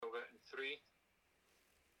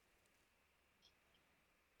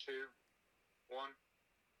two, one.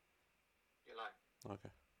 You're live. Okay.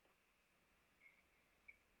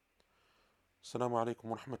 السلام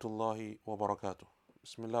عليكم ورحمة الله وبركاته.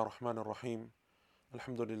 بسم الله الرحمن الرحيم.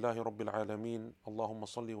 الحمد لله رب العالمين. اللهم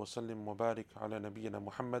صل وسلم وبارك على نبينا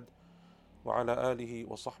محمد وعلى آله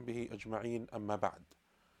وصحبه أجمعين أما بعد.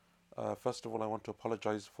 First of all, I want to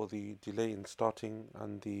apologize for the delay in starting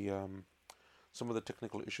and the some of the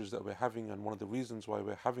technical issues that we're having. And one of the reasons why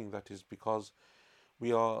we're having that is because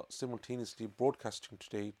we are simultaneously broadcasting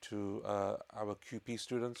today to our QP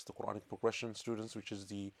students, the Quranic Progression students, which is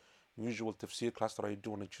the usual tafsir class that I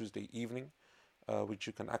do on a Tuesday evening, which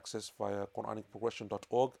you can access via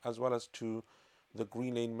QuranicProgression.org, as well as to the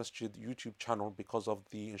Green Lane Masjid YouTube channel because of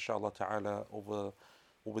the, inshallah ta'ala, over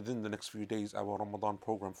or within the next few days, our Ramadan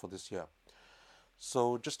program for this year.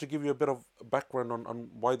 So, just to give you a bit of background on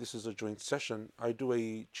why this is a joint session, I do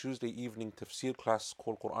a Tuesday evening tafsir class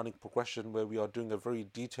called Quranic Progression, where we are doing a very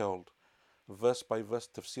detailed verse by verse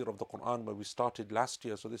tafsir of the Quran, where we started last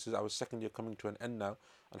year. So, this is our second year coming to an end now.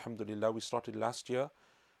 Alhamdulillah, we started last year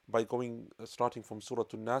by starting from Surah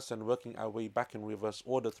An-Nas and working our way back in reverse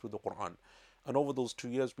order through the Quran. And over those 2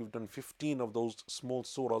 years, we've done 15 of those small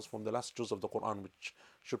surahs from the last juz of the Quran, which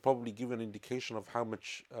should probably give an indication of how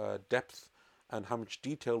much depth and how much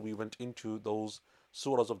detail we went into those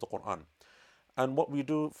surahs of the Quran. And what we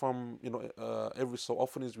do from every so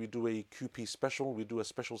often is we do a QP special. We do a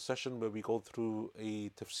special session where we go through a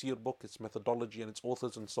tafsir book, its methodology and its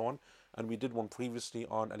authors and so on. And we did one previously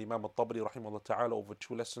on Al Imam Al Tabari rahimahullah ta'ala over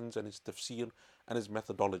 2 lessons and his tafsir and his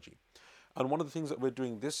methodology. And one of the things that we're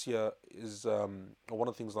doing this year is, or one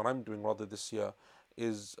of the things that I'm doing rather this year,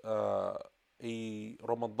 is a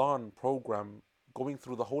Ramadan program going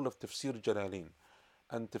through the whole of Tafsir Jalalain.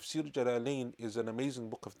 And Tafsir Jalalain is an amazing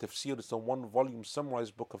book of tafsir. It's a one-volume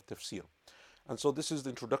summarized book of tafsir. And so this is the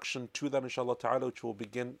introduction to that, inshallah ta'ala, which will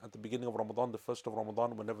begin at the beginning of Ramadan, the first of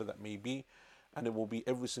Ramadan, whenever that may be. And it will be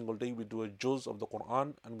every single day we do a juz of the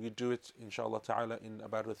Quran, and we do it, inshallah ta'ala, in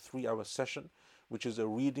about a 3 hour session, which is a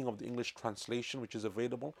reading of the English translation, which is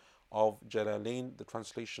available, of Jalalain. The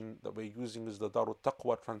translation that we're using is the Darut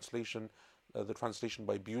Taqwa translation, the translation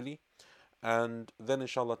by Bewley. And then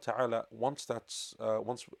inshallah ta'ala, once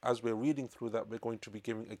as we're reading through that, we're going to be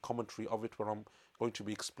giving a commentary of it where I'm going to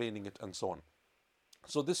be explaining it and so on.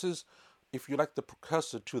 So this is, if you like, the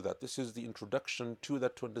precursor to that. This is the introduction to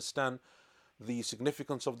that, to understand the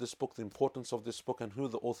significance of this book, the importance of this book, and who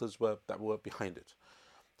the authors were that were behind it.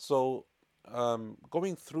 So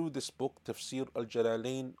going through this book, Tafsir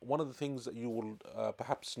al-Jalalain, one of the things that you will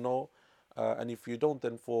perhaps know, and if you don't,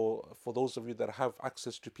 then for those of you that have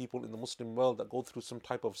access to people in the Muslim world that go through some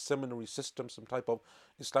type of seminary system, some type of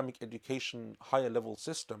Islamic education higher level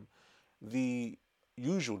system, the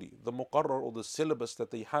usually the muqarrar or the syllabus that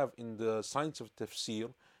they have in the science of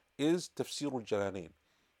tafsir is Tafsir al-Jalalain,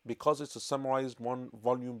 because it's a summarized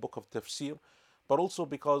one-volume book of tafsir, but also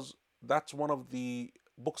because that's one of the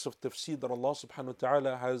books of tafsir that Allah subhanahu wa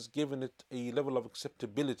ta'ala has given it a level of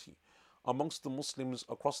acceptability amongst the Muslims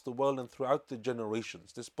across the world and throughout the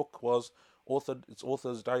generations. This book was authored, its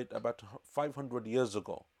authors died about 500 years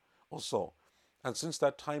ago or so. And since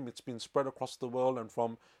that time, it's been spread across the world, and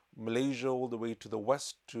from Malaysia all the way to the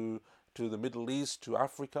West, to the Middle East, to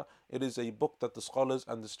Africa. It is a book that the scholars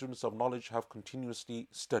and the students of knowledge have continuously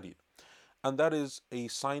studied. And that is a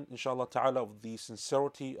sign, inshallah ta'ala, of the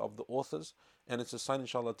sincerity of the authors. And it's a sign,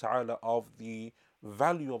 inshallah ta'ala, of the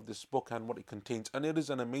value of this book and what it contains. And it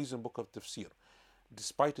is an amazing book of tafsir.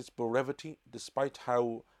 Despite its brevity, despite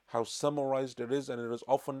how summarized it is, and it is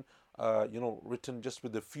often written just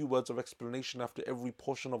with a few words of explanation after every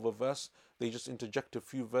portion of a verse. They just interject a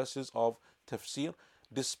few verses of tafsir.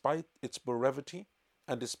 Despite its brevity,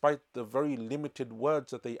 and despite the very limited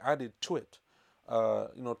words that they added to it,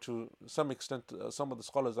 to some extent, some of the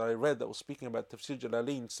scholars that I read that was speaking about Tafsir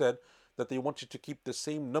Jalalain said that they wanted to keep the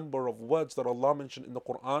same number of words that Allah mentioned in the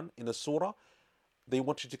Quran in a surah. They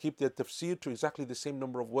wanted to keep their tafsir to exactly the same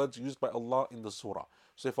number of words used by Allah in the surah.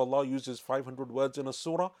 So if Allah uses 500 words in a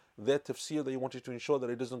surah, their tafsir, they wanted to ensure that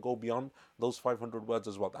it doesn't go beyond those 500 words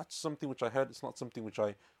as well. That's something which I heard. It's not something which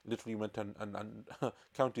I literally went and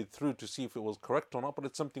counted through to see if it was correct or not, but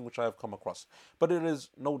it's something which I have come across. But it is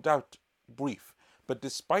no doubt brief. But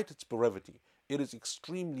despite its brevity, it is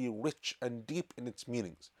extremely rich and deep in its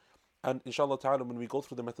meanings. And inshallah ta'ala, when we go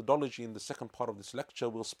through the methodology in the second part of this lecture,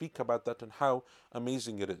 we'll speak about that and how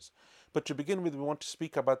amazing it is. But to begin with, we want to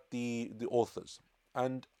speak about the authors.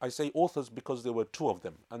 And I say authors because there were two of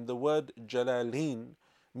them. And the word Jalalain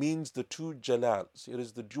means the two Jalals. It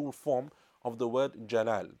is the dual form of the word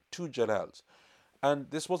Jalal, two Jalals.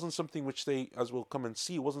 And this wasn't something which they, as we'll come and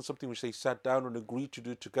see, it wasn't something which they sat down and agreed to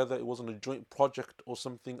do together. It wasn't a joint project or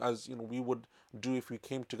something as we would do if we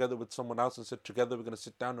came together with someone else and said together we're going to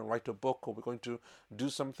sit down and write a book or we're going to do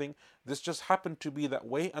something. This just happened to be that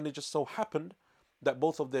way, and it just so happened that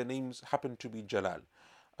both of their names happened to be Jalal.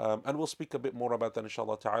 And we'll speak a bit more about that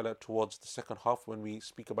inshallah ta'ala towards the second half when we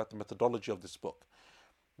speak about the methodology of this book.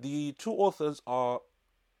 The two authors are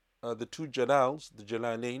the two Jalals, the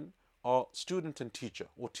Jalalain, are student and teacher,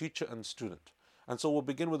 or teacher and student. And so we'll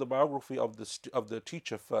begin with the biography of the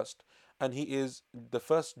teacher first, and he is the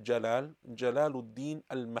first Jalal, Jalaluddin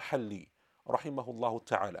al-Mahalli, rahimahullah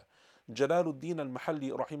ta'ala. Jalaluddin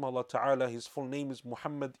al-Mahalli, rahimahullah ta'ala, his full name is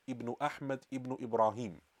Muhammad ibn Ahmad ibn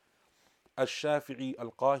Ibrahim al-Shafi'i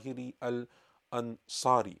al-Qahiri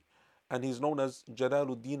al-Ansari. And he's known as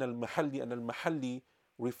Jalaluddin al-Mahalli, and al-Mahalli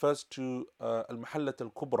refers to Al-Mahallat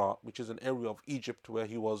al-Kubra, which is an area of Egypt where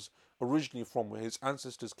he was originally from, where his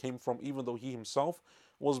ancestors came from, even though he himself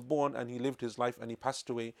was born and he lived his life and he passed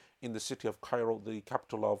away in the city of Cairo, the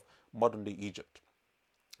capital of modern-day Egypt.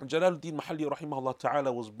 Jalaluddin Mahalli rahimahullah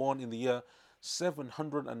ta'ala was born in the year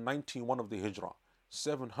 791 of the Hijrah.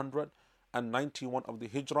 791 of the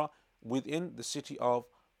Hijrah within the city of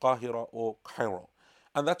Qahira or Cairo.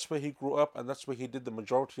 And that's where he grew up, and that's where he did the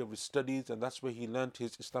majority of his studies, and that's where he learned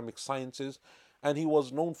his Islamic sciences. And he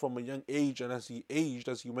was known from a young age, and as he aged,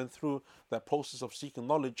 as he went through that process of seeking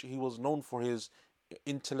knowledge, he was known for his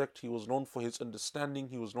intellect, he was known for his understanding,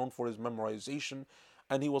 he was known for his memorization,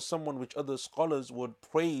 and he was someone which other scholars would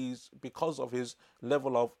praise because of his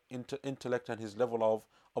level of intellect and his level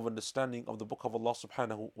of understanding of the book of Allah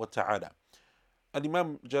subhanahu wa ta'ala. And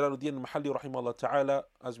Imam Jalaluddin al-Mahalli rahimahullah ta'ala,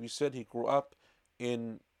 as we said, he grew up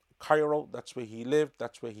in Cairo. That's where he lived,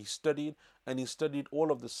 that's where he studied, and he studied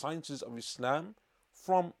all of the sciences of Islam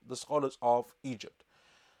from the scholars of Egypt.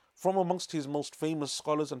 From amongst his most famous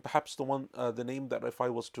scholars, and perhaps the name that if I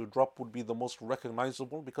was to drop would be the most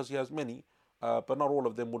recognizable, because he has many, but not all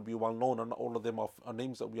of them would be well known, and not all of them are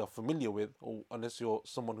names that we are familiar with, or unless you're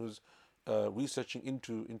someone who's researching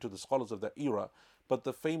into the scholars of that era. But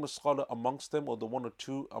the famous scholar amongst them, or the one or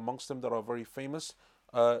two amongst them that are very famous,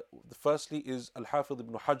 firstly is Al-Hafidh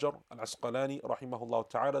ibn Hajar al-Asqalani rahimahullah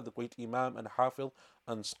ta'ala, the great Imam and Hafidh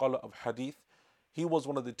and scholar of Hadith. He was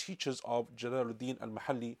one of the teachers of Jalaluddin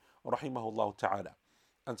al-Mahalli rahimahullah ta'ala.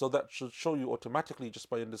 And so that should show you automatically, just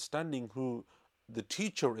by understanding who the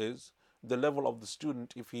teacher is, the level of the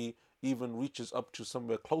student, if he even reaches up to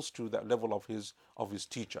somewhere close to that level of his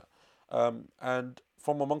teacher. And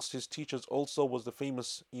from amongst his teachers also was the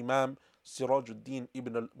famous Imam Sirajuddin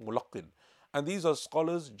ibn al-Mulaqqin. And these are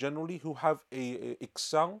scholars generally who have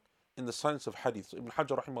excel in the science of hadith. So Ibn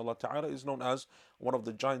Hajar rahimahullah ta'ala is known as one of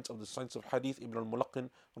the giants of the science of hadith. Ibn al-Mulaqqin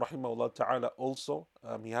rahimahullah ta'ala also,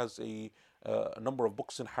 he has a number of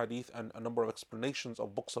books in hadith and a number of explanations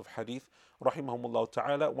of books of hadith rahimahullah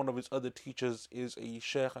ta'ala. One of his other teachers is a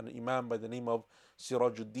sheikh and imam by the name of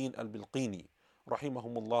Sirajuddin al-Bilqini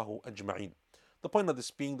rahimahumullahu ajma'in. The point of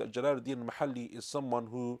this being that Jalaluddin al-Mahalli is someone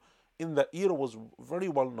who in that era was very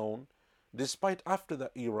well known, despite after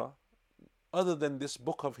that era, other than this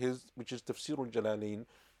book of his, which is Tafsir al-Jalalain,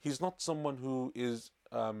 he's not someone who is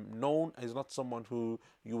known, he's not someone who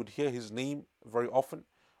you would hear his name very often.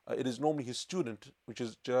 It is normally his student, which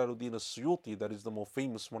is Jalaluddin al-Suyuti, that is the more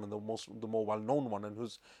famous one and the more well-known one, and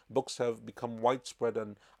whose books have become widespread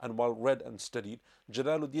and well read and studied.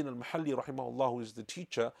 Jalaluddin al-Mahalli rahimahullah, who is the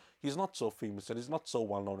teacher, he's not so famous and he's not so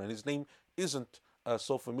well-known, and his name isn't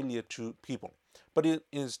so familiar to people. But in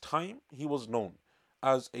his time, he was known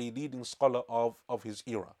as a leading scholar of his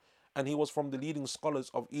era. And he was from the leading scholars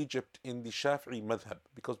of Egypt in the Shafi'i madhab,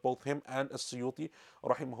 because both him and as-Suyuti,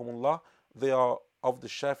 rahimahumullah, they are of the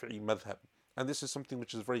Shafi'i madhab. And this is something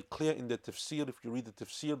which is very clear in the tafsir. If you read the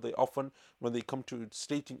tafsir, they often, when they come to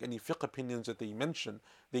stating any fiqh opinions that they mention,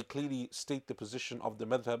 they clearly state the position of the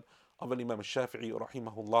madhab of Imam al-Shafi'i,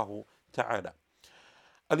 rahimahullahu ta'ala.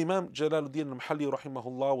 Al-Imam Jalaluddin al-Mahalli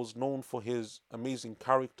rahimahullah was known for his amazing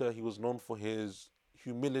character. He was known for his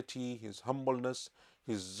humility, his humbleness,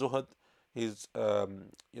 his zuhud, his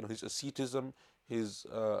his asceticism.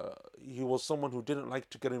 He was someone who didn't like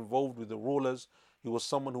to get involved with the rulers. He was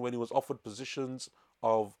someone who, when he was offered positions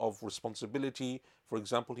of responsibility, for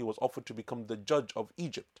example, he was offered to become the judge of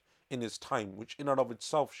Egypt in his time, which in and of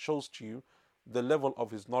itself shows to you the level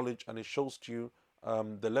of his knowledge, and it shows to you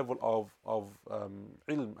the level of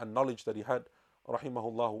ilm and knowledge that he had,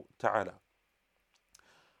 rahimahullah ta'ala.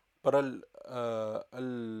 But al-Mahalli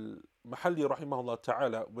rahimahullah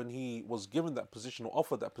ta'ala, when he was given that position, or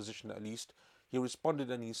offered that position at least, he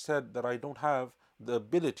responded and he said that I don't have the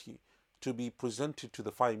ability to be presented to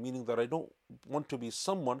the fire, meaning that I don't want to be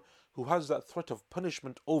someone who has that threat of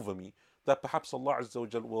punishment over me, that perhaps Allah Azza wa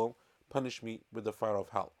Jal will punish me with the fire of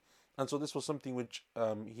hell. And so this was something which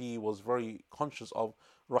he was very conscious of,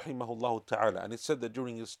 rahimahullah ta'ala. And it said that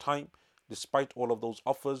during his time, despite all of those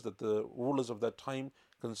offers, that the rulers of that time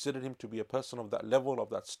considered him to be a person of that level, of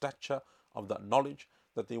that stature, of that knowledge,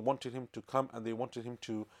 that they wanted him to come and they wanted him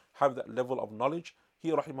to have that level of knowledge.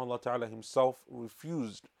 He, rahimahullah ta'ala, himself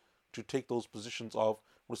refused to take those positions of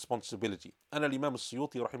responsibility. And Al-Imam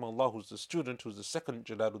As-Suyuti, rahimahullah, who's the student, who's the second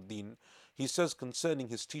Jalaluddin, he says concerning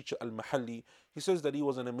his teacher Al-Mahalli, he says that he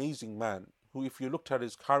was an amazing man who, if you looked at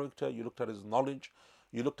his character, you looked at his knowledge,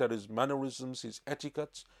 you looked at his mannerisms, his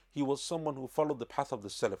etiquettes, he was someone who followed the path of the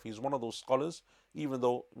Salaf. He's one of those scholars, even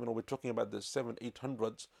though we're talking about the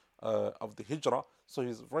 700-800s of the Hijrah, so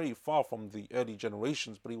he's very far from the early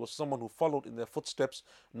generations, but he was someone who followed in their footsteps,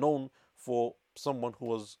 known for someone who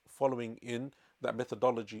was following in that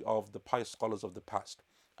methodology of the pious scholars of the past.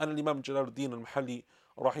 And Imam Jalaluddin al-Mahalli,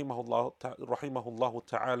 rahimahullah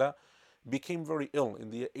ta'ala, became very ill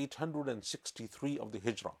in the year 863 of the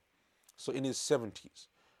Hijrah, so in his 70s.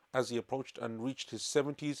 As he approached and reached his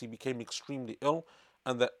 70s, he became extremely ill,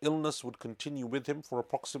 and that illness would continue with him for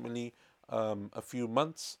approximately a few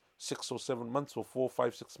months, 6 or 7 months, or 4,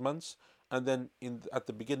 5, 6 months. And then at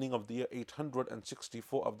the beginning of the year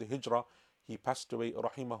 864 of the Hijrah, he passed away,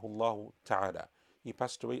 rahimahullah ta'ala. He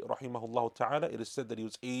passed away, rahimahullah ta'ala. It is said that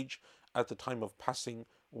his age at the time of passing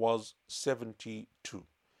was 72.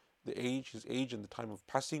 His age in the time of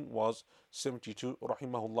passing was 72,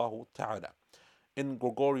 rahimahullah ta'ala. In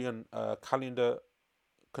Gregorian calendar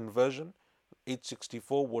conversion,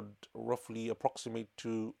 864 would roughly approximate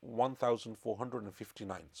to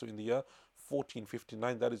 1459. So in the year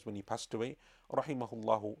 1459, that is when he passed away,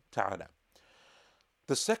 rahimahullah ta'ala.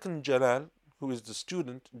 The second Jalal, who is the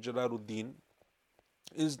student, Jalaluddin,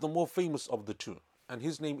 is the more famous of the two, and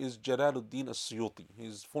his name is Jalaluddin As-Suyuti.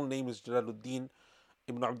 His full name is Jalaluddin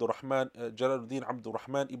ibn Abdurrahman, Jalaluddin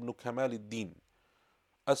Abdurrahman ibn Kamaluddin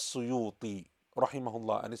As-Suyuti,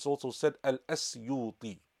 rahimahullah. And it's also said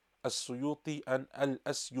Al-Asyuti. As-Suyuti and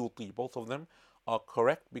Al-Asyuti, both of them are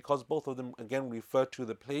correct, because both of them again refer to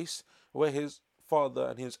the place where his father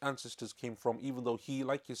and his ancestors came from, even though he,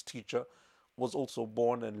 like his teacher, was also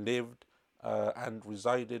born and lived and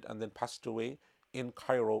resided and then passed away in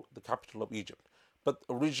Cairo, the capital of Egypt. But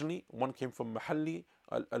originally, one came from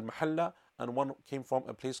Al-Mahalla, and one came from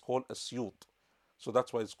a place called Asyut. So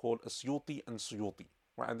that's why it's called Asyuti and Suyuti.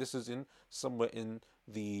 Right? And this is in somewhere in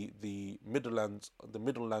the middle lands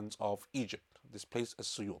of Egypt, this place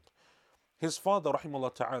Asyut. His father,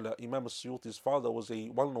 rahimahullah ta'ala, Imam As-Suyuti's father, was a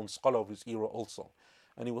well-known scholar of his era also.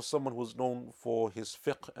 And he was someone who was known for his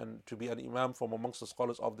fiqh and to be an imam from amongst the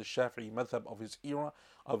scholars of the Shafi'i madhab of his era,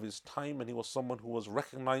 of his time. And he was someone who was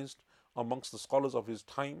recognized amongst the scholars of his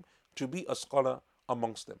time to be a scholar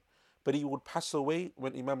amongst them. But he would pass away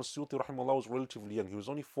when Imam As-Suyuti rahimahullah was relatively young. He was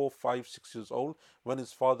only 4, 5, 6 years old when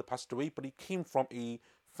his father passed away, but he came from a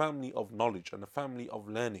family of knowledge and a family of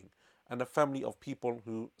learning and a family of people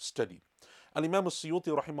who studied. And Imam As-Suyuti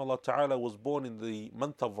rahimahullah ta'ala was born in the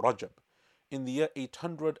month of Rajab in the year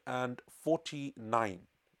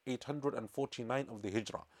 849 of the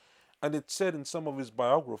Hijrah. And it said in some of his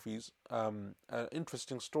biographies, an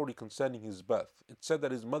interesting story concerning his birth. It said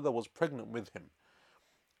that his mother was pregnant with him.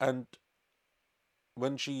 And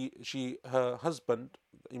when her husband,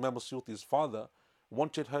 Imam As-Suyuti's father,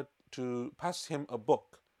 wanted her to pass him a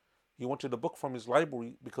book. He wanted a book from his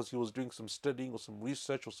library because he was doing some studying or some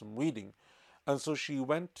research or some reading. And so she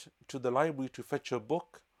went to the library to fetch a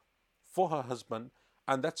book for her husband,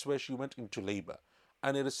 and that's where she went into labor.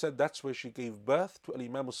 And it is said that's where she gave birth to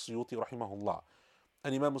Imam As-Suyuti rahimahullah.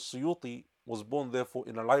 And Imam As-Suyuti was born therefore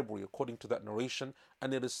in a library according to that narration,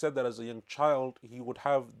 and it is said that as a young child he would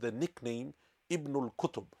have the nickname Ibn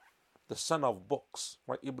al-Kutub, the son of books,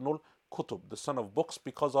 right? Ibn al-Kutub, the son of books,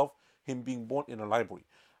 because of him being born in a library.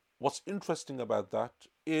 What's interesting about that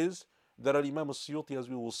is that Imam As-Suyuti, as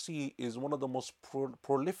we will see, is one of the most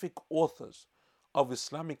prolific authors of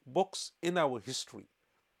Islamic books in our history.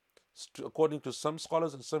 According to some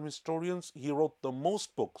scholars and some historians, he wrote the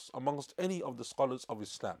most books amongst any of the scholars of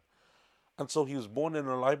Islam. And so he was born in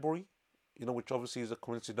a library, which obviously is a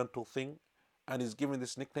coincidental thing, and is given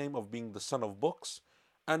this nickname of being the son of books.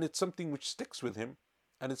 And it's something which sticks with him,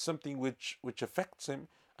 and it's something which affects him,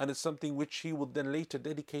 and it's something which he would then later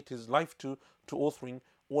dedicate his life to authoring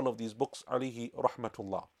all of these books, alayhi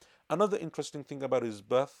rahmatullah. Another interesting thing about his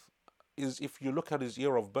birth is if you look at his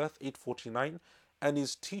year of birth, 849, and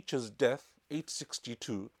his teacher's death,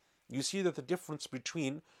 862, you see that the difference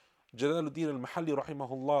between Jalaluddin al-Mahalli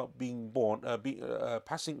rahimahullah being born,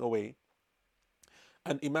 passing away,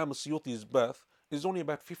 and Imam al-Suyuti's birth is only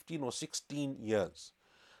about 15 or 16 years.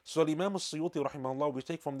 So Imam al-Suyuti rahimahullah, we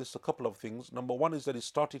take from this a couple of things. Number one is that he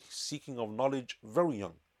started his seeking of knowledge very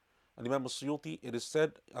young. And Imam al-Suyuti, it is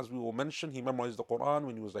said, as we will mention, he memorized the Quran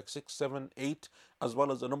when he was like 6, 7, 8, as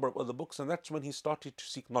well as a number of other books, and that's when he started to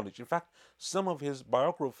seek knowledge. In fact, some of his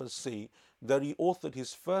biographers say that he authored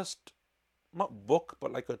his first, not book,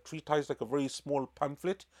 but like a treatise, like a very small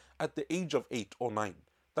pamphlet, at the age of 8 or 9.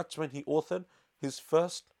 That's when he authored his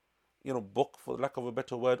first, book, for lack of a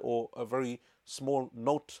better word, or a very small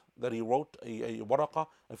note that he wrote, a waraqah,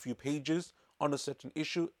 a few pages on a certain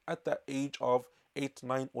issue at the age of 8,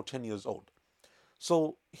 9, or 10 years old.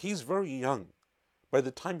 So he's very young by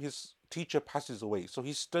the time his teacher passes away. So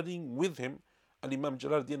he's studying with him, Al-Imam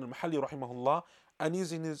Jalaluddin al-Mahalli rahimahullah, and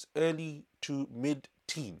he's in his early to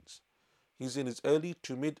mid-teens. He's in his early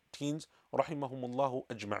to mid-teens, rahimahumullahu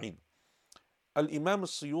ajma'in. Al-Imam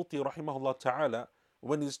al-Suyuti rahimahullah ta'ala,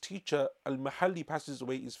 when his teacher Al-Mahalli passes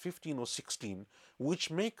away, is 15 or 16,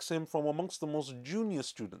 which makes him from amongst the most junior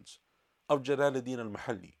students of Jalaluddin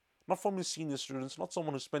al-Mahalli. Not from his senior students, not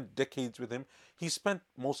someone who spent decades with him. He spent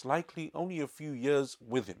most likely only a few years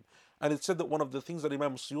with him. And it's said that one of the things that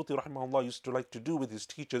Imam Suyuti rahimahullah used to like to do with his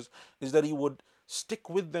teachers is that he would stick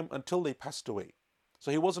with them until they passed away.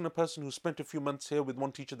 So he wasn't a person who spent a few months here with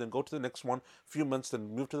one teacher, then go to the next one, a few months,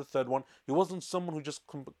 then move to the third one. He wasn't someone who just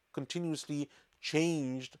continuously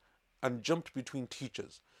changed and jumped between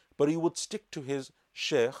teachers. But he would stick to his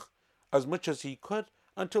sheikh as much as he could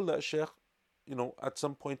until that sheikh, at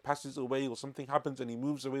some point passes away or something happens and he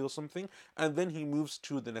moves away or something, and then he moves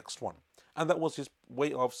to the next one. And that was his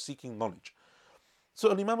way of seeking knowledge.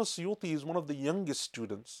 So Imam al-Suyuti is one of the youngest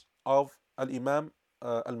students of Al-Imam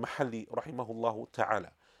al-Mahalli rahimahullah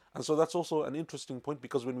ta'ala. And so that's also an interesting point,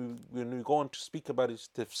 because when we go on to speak about his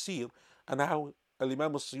tafsir and how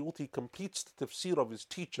Al-Imam al-Suyuti completes the tafsir of his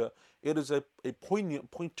teacher, it is a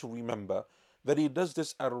poignant point to remember that he does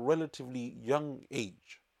this at a relatively young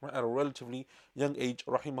age. At a relatively young age,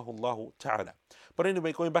 rahimahullah ta'ala. But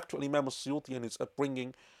anyway, going back to Imam al-Suyuti and his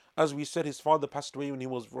upbringing, as we said, his father passed away when he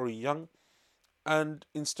was very young, and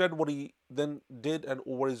instead what he then did,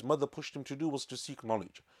 or what his mother pushed him to do, was to seek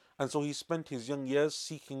knowledge. And so he spent his young years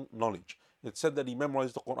seeking knowledge. It's said that he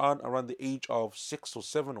memorized the Quran around the age of 6 or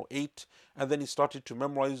 7 or 8, and then he started to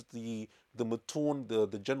memorize the mutun,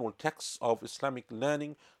 the general texts of Islamic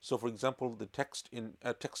learning. So, for example, a text in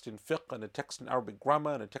fiqh, and a text in Arabic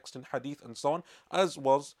grammar, and a text in hadith, and so on, as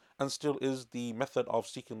was and still is the method of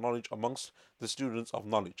seeking knowledge amongst the students of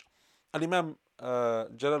knowledge. Al-Imam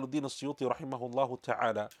Jalaluddin al-Suyuti rahimahullah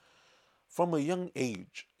ta'ala, from a young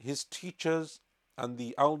age, his teachers and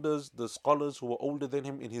the elders, the scholars who were older than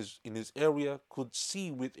him in his area, could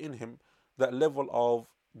see within him that level of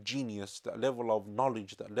genius, that level of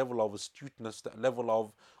knowledge, that level of astuteness, that level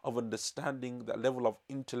of understanding, that level of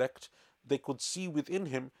intellect. They could see within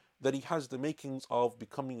him that he has the makings of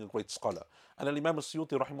becoming a great scholar. And Imam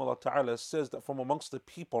al-Suyuti rahimahullah ta'ala says that from amongst the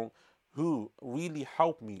people who really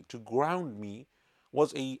helped me, to ground me,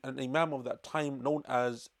 was an imam of that time known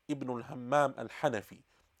as Ibn al-Hammam al-Hanafi.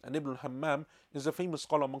 And Ibn al-Hammam is a famous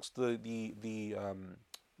scholar amongst the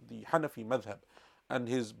Hanafi madhab. And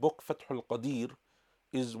his book Fath al-Qadir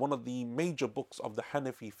is one of the major books of the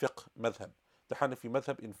Hanafi fiqh madhab. The Hanafi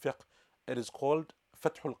madhab in fiqh, it is called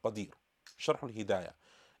Fath al-Qadir, Sharh al-Hidayah.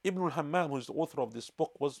 Ibn al-Hammam, who is the author of this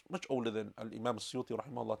book, was much older than Al-Imam al-Suyuti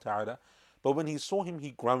rahimahullah ta'ala. But when he saw him,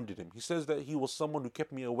 he grounded him. He says that he was someone who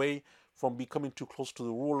kept me away from becoming too close to the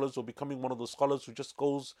rulers, or becoming one of those scholars who just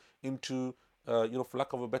goes into, for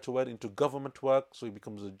lack of a better word, into government work. So he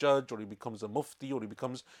becomes a judge, or he becomes a mufti, or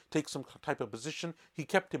takes some type of position. He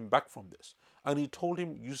kept him back from this. And he told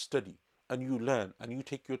him, you study, and you learn, and you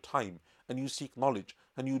take your time, and you seek knowledge,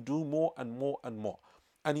 and you do more and more and more.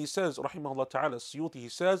 And he says, rahimahullah ta'ala, Suyuti, he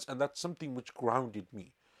says, and that's something which grounded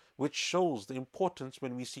me, which shows the importance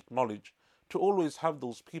when we seek knowledge, to always have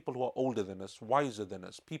those people who are older than us, wiser than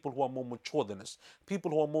us, people who are more mature than us,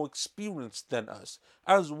 people who are more experienced than us,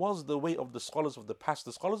 as was the way of the scholars of the past.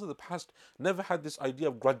 The scholars of the past never had this idea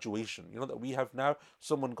of graduation, that we have now.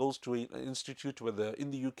 Someone goes to an institute, whether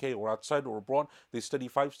in the UK or outside or abroad, they study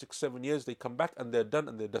 5, 6, 7 years, they come back and they're done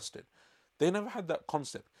and they're dusted. They never had that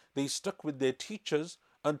concept. They stuck with their teachers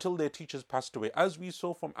until their teachers passed away, as we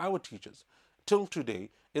saw from our teachers. Till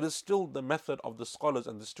today, it is still the method of the scholars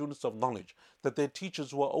and the students of knowledge that their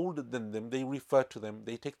teachers who are older than them, they refer to them,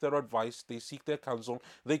 they take their advice, they seek their counsel,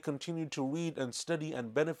 they continue to read and study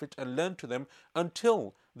and benefit and learn to them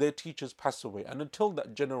until their teachers pass away and until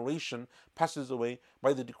that generation passes away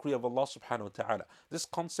by the decree of Allah subhanahu wa ta'ala. This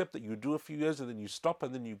concept that you do a few years and then you stop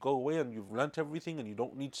and then you go away and you've learnt everything and you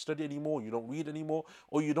don't need to study anymore, you don't read anymore,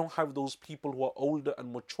 or you don't have those people who are older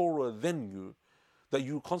and maturer than you that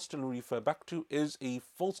you constantly refer back to is a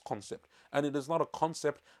false concept, and it is not a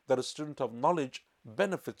concept that a student of knowledge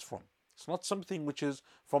benefits from. It's not something which is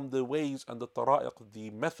from the ways and the tara'iq, the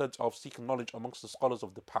methods of seeking knowledge amongst the scholars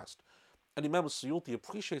of the past. And Imam al-Suyuti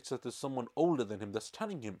appreciates that there's someone older than him that's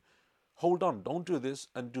telling him, hold on, don't do this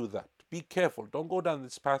and do that. Be careful, don't go down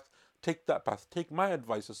this path, take that path. Take my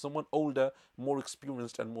advice as someone older, more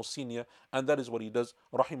experienced and more senior, and that is what he does,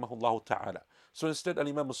 rahimahullah ta'ala. So instead,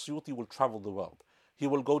 Imam al-Suyuti will travel the world. He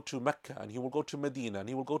will go to Mecca, and he will go to Medina, and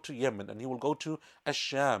he will go to Yemen, and he will go to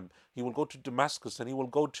Ash-Sham, he will go to Damascus, and he will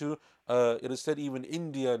go to, it is said, even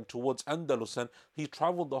India and towards Andalus, and he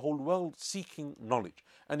traveled the whole world seeking knowledge.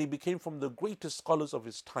 And he became from the greatest scholars of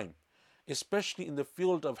his time, especially in the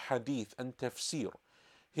field of hadith and tafsir.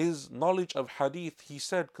 His knowledge of hadith, he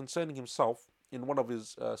said concerning himself, in one of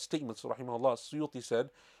his statements, rahimahullah, Suyuti said,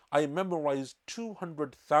 I memorized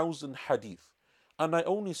 200,000 hadith. And I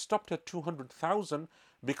only stopped at 200,000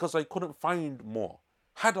 because I couldn't find more.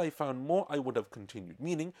 Had I found more, I would have continued.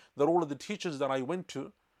 Meaning that all of the teachers that I went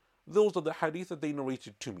to, those are the hadith that they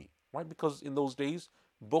narrated to me. Right? Because in those days,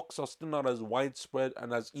 books are still not as widespread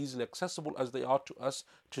and as easily accessible as they are to us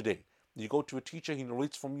today. You go to a teacher, he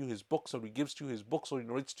narrates from you his books, or he gives to you his books, or he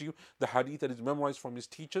narrates to you the hadith that is memorized from his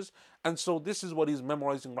teachers. And so this is what he's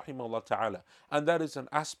memorizing, rahimahullah ta'ala. And that is an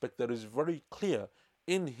aspect that is very clear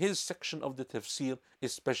in his section of the tafsir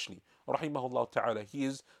especially, rahimahullah ta'ala. He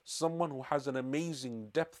is someone who has an amazing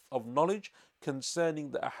depth of knowledge concerning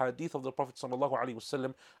the ahadith of the Prophet sallallahu alaihi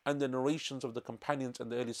wasallam and the narrations of the companions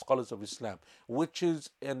and the early scholars of Islam, which is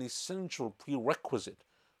an essential prerequisite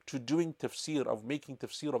to doing tafsir, of making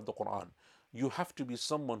tafsir of the Quran. You have to be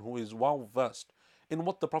someone who is well versed in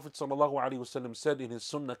what the Prophet ﷺ said in his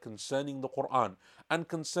sunnah concerning the Quran, and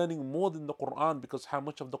concerning more than the Quran, because how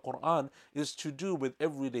much of the Quran is to do with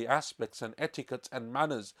everyday aspects and etiquettes and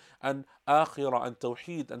manners and akhirah and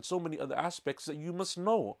tawheed and so many other aspects that you must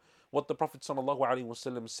know what the Prophet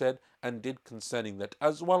ﷺ said and did concerning that,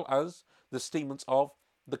 as well as the statements of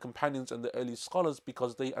the companions and the early scholars,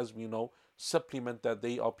 because they, as we know, supplement that.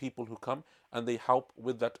 They are people who come and they help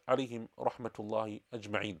with that, alayhim rahmatullahi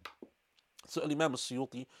ajma'in. So Imam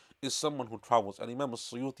al-Suyuti is someone who travels, and Imam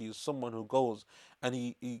al-Suyuti is someone who goes and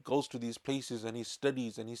he goes to these places and he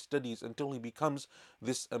studies until he becomes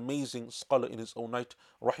this amazing scholar in his own right,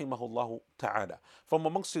 rahimahullah ta'ala. From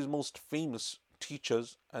amongst his most famous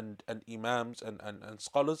teachers and imams and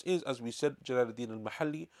scholars is, as we said, Jalaluddin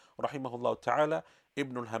al-Mahalli, rahimahullah ta'ala.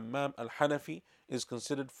 Ibn al-Hammam al-Hanafi is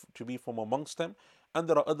considered to be from amongst them, and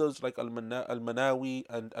there are others like al-Manawi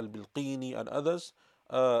and al-Bilqini and others.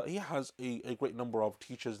 He has a great number of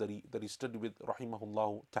teachers that he studied with,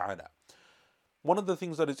 rahimahullah ta'ala. One of the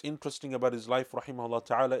things that is interesting about his life, rahimahullah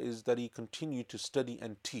ta'ala, is that he continued to study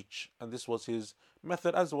and teach. And this was his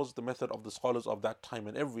method, as was the method of the scholars of that time.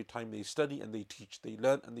 And every time they study and they teach, they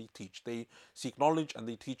learn and they teach, they seek knowledge and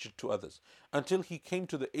they teach it to others. Until he came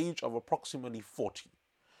to the age of approximately 40.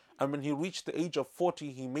 And when he reached the age of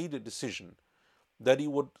 40, he made a decision that he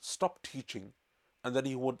would stop teaching and that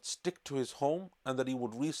he would stick to his home and that he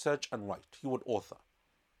would research and write. He would author.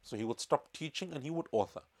 So he would stop teaching and he would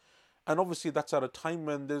author. And obviously that's at a time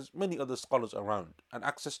when there's many other scholars around and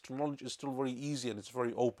access to knowledge is still very easy and it's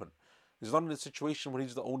very open. He's not in a situation where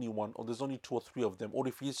he's the only one, or there's only 2 or 3 of them, or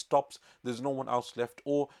if he stops, there's no one else left,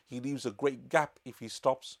 or he leaves a great gap if he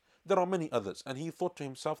stops. There are many others. And he thought to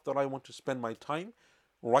himself that I want to spend my time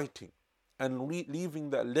writing and leaving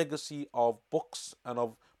that legacy of books and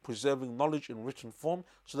of preserving knowledge in written form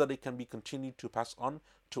so that it can be continued to pass on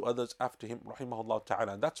to others after him, rahimahullah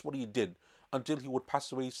ta'ala. And that's what he did until he would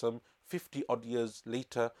pass away some 50 odd years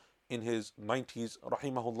later in his 90s,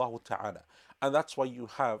 rahimahullah ta'ala. And that's why you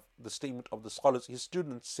have the statement of the scholars. His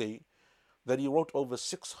students say that he wrote over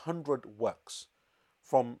 600 works,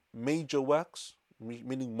 from major works,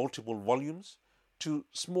 meaning multiple volumes, to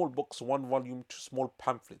small books, 1 volume, to small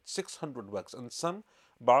pamphlets, 600 works. And some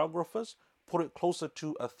biographers put it closer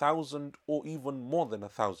to 1,000 or even more than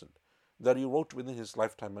 1,000 that he wrote within his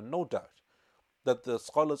lifetime. And no doubt that the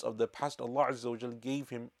scholars of the past, Allah Azza wa Jal gave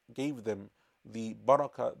them the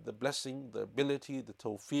barakah, the blessing, the ability, the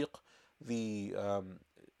tawfiq, the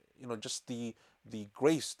just the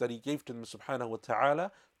grace that He gave to them subhanahu wa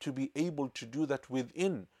ta'ala to be able to do that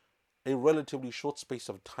within a relatively short space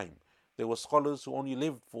of time. There were scholars who only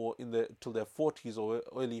lived till their 40s or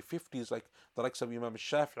early 50s, like the likes of Imam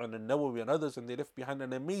Shafi'i and Nawawi and others, and they left behind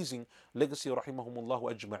an amazing legacy, rahimahumullah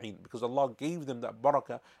ajma'een, because Allah gave them that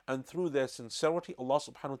barakah, and through their sincerity, Allah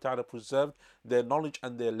subhanahu wa ta'ala preserved their knowledge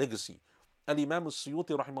and their legacy. And Imam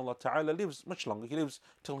al-Suyuti rahimahullah ta'ala lives much longer. He lives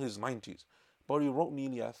till his 90s. But he wrote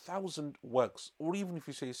nearly 1,000 works, or even if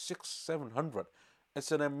you say 600-700.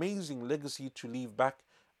 It's an amazing legacy to leave back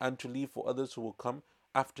and to leave for others who will come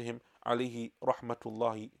after him, alayhi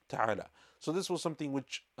rahmatullahi ta'ala. So this was something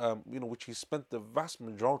which which he spent the vast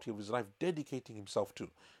majority of his life dedicating himself to,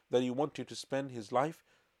 that he wanted to spend his life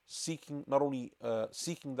seeking, not only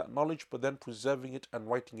seeking that knowledge, but then preserving it and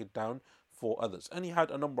writing it down for others. And he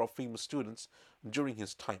had a number of famous students during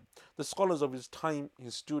his time. The scholars of his time,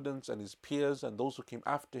 his students and his peers and those who came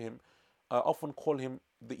after him, often call him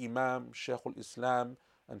the Imam, Shaykh al-Islam.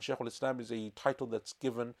 And Shaykh al-Islam is a title that's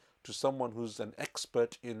given to someone who's an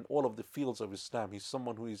expert in all of the fields of Islam. He's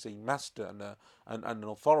someone who is a master and an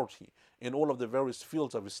authority in all of the various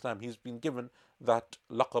fields of Islam. He's been given that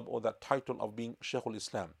laqab or that title of being Shaykh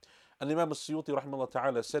al-Islam. And Imam al-Suyuti rahimahullah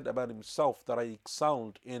ta'ala said about himself that I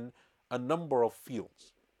excelled in a number of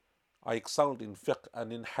fields. I excelled in fiqh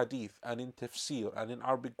and in hadith and in tafsir and in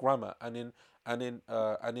Arabic grammar and in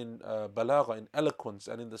balagha, in eloquence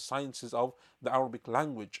and in the sciences of the Arabic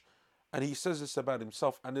language. And he says this about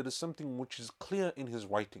himself, and it is something which is clear in his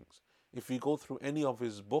writings. If you go through any of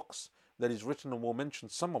his books that he's written, and we'll mention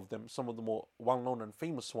some of them, some of the more well-known and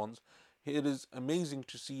famous ones, it is amazing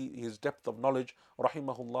to see his depth of knowledge,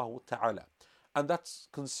 rahimahullah ta'ala. And that's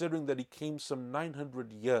considering that he came some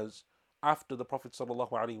 900 years after the Prophet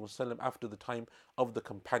sallallahu alaihi wasallam, after the time of the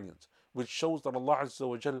companions, which shows that Allah Azza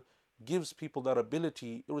wa Jal gives people that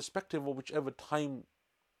ability irrespective of whichever time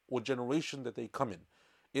or generation that they come in.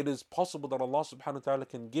 It is possible that Allah subhanahu wa ta'ala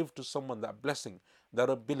can give to someone that blessing, that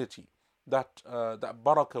ability, that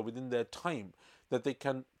barakah within their time, that they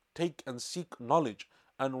can take and seek knowledge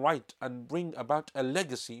and write and bring about a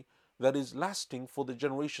legacy that is lasting for the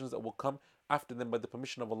generations that will come after them by the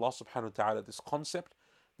permission of Allah subhanahu wa ta'ala. This concept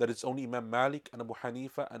that it's only Imam Malik and Abu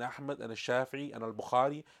Hanifa and Ahmad and Shafi'i and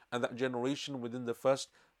Al-Bukhari and that generation within the first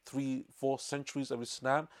 3-4 centuries of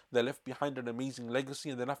Islam, they left behind an amazing legacy,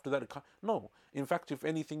 and then after that, no. In fact, if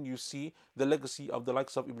anything, you see the legacy of the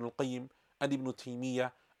likes of Ibn al-Qayyim and Ibn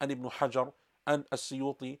Taymiyyah and Ibn Hajar and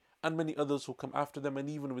As-Suyuti and many others who come after them, and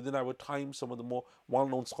even within our time, some of the more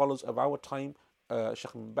well-known scholars of our time,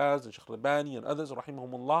 Shaykh Ibn Baz and Shaykh Al-Albani and others,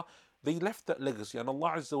 rahimahumullah, they left that legacy, and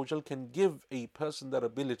Allah Azza wa Jal can give a person that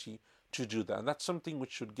ability to do that, and that's something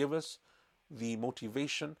which should give us the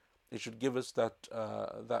motivation. It should give us that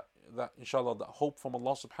inshallah, that hope from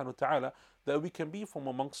Allah subhanahu wa ta'ala, that we can be from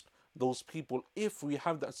amongst those people if we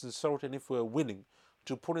have that sincerity and if we are willing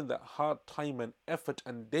to put in that hard time and effort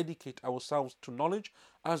and dedicate ourselves to knowledge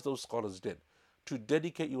as those scholars did. To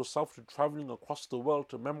dedicate yourself to traveling across the world,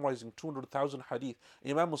 to memorizing 200,000 hadith.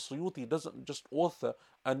 Imam al-Suyuti doesn't just author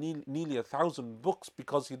nearly 1,000 books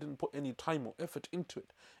because he didn't put any time or effort into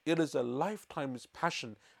it. It is a lifetime's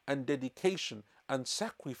passion and dedication and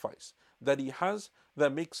sacrifice that he has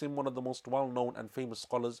that makes him one of the most well-known and famous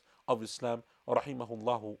scholars of Islam,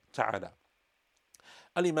 rahimahullahu ta'ala.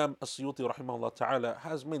 Al-Imam al-Suyuti rahimahullah ta'ala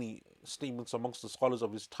has many statements amongst the scholars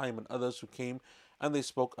of his time and others who came and they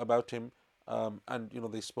spoke about him, and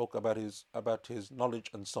they spoke about his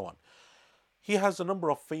knowledge and so on. He has a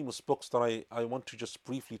number of famous books that I want to just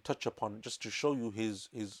briefly touch upon, just to show you his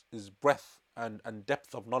breadth and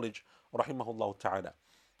depth of knowledge, rahimahullah ta'ala.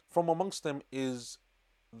 From amongst them is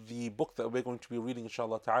the book that we're going to be reading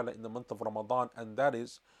inshallah ta'ala in the month of Ramadan, and that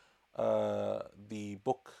is the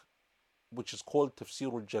book which is called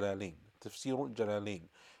Tafsir al-Jalalain. Tafsir al-Jalalain.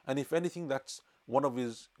 And if anything, that's one of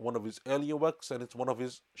his earlier works, and it's one of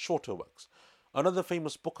his shorter works. Another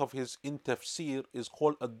famous book of his in tafsir is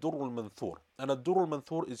called Ad-Durr al-Manthur, and Ad-Durr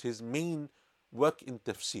al-Manthur is his main work in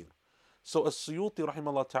tafsir. So As-Suyuti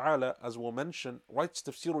rahimahullah ta'ala, as we'll mention, writes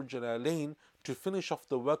Tafsir al-Jalalain to finish off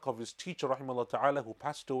the work of his teacher rahimahullah ta'ala, who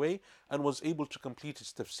passed away and was able to complete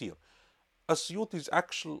his tafsir. As-Suyuti's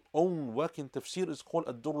actual own work in tafsir is called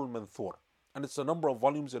Ad-Durr al-Manthur, and it's a number of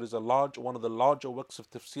volumes. It is one of the larger works of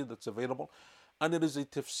tafsir that's available. And it is a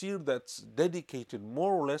tafsir that's dedicated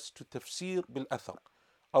more or less to tafsir bil athar,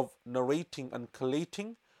 of narrating and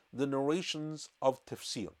collating the narrations of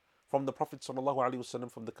tafsir from the Prophet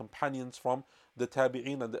ﷺ, from the companions, from the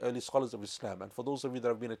tabi'een and the early scholars of Islam. And for those of you that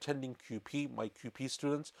have been attending QP, my QP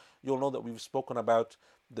students, you'll know that we've spoken about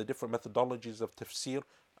the different methodologies of tafsir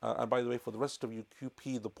And by the way, for the rest of you,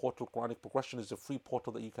 QP, the portal Quranic Progression, is a free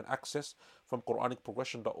portal that you can access from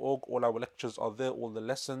QuranicProgression.org. All our lectures are there, all the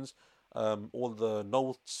lessons, all the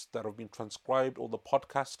notes that have been transcribed, all the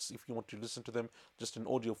podcasts, if you want to listen to them just in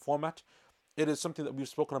audio format. It is something that we've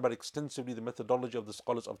spoken about extensively, the methodology of the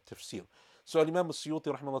scholars of tafsir. So Imam Suyuti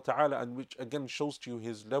rahimahullah ta'ala, and which again shows to you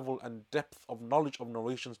his level and depth of knowledge of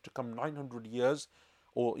narrations to come 900 years,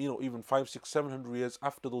 or even 5, 6, 700 years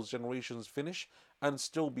after those generations finish, and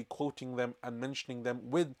still be quoting them and mentioning them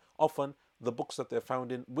with often the books that they're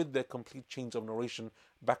found in, with their complete chains of narration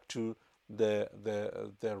back to the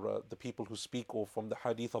people who speak, or from the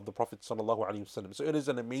hadith of the Prophet sallallahu alaihi wasallam. So it is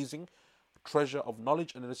an amazing treasure of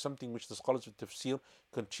knowledge, and it is something which the scholars of tafsir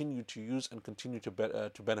continue to use and continue to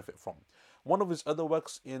benefit from. One of his other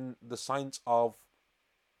works in the science of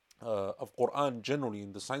Quran, generally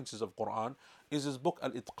in the sciences of Quran, is his book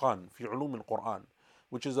Al-Itqan fi Ulum al-Quran,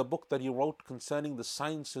 which is a book that he wrote concerning the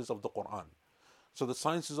sciences of the Quran. So the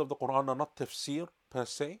sciences of the Quran are not tafsir per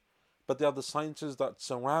se, but they are the sciences that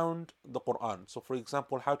surround the Quran. So for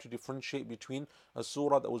example, how to differentiate between a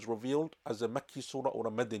surah that was revealed as a Makki surah or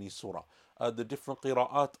a Madani surah, the different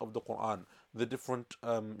qira'at of the Quran, the different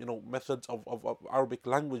methods of Arabic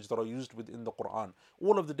language that are used within the Quran,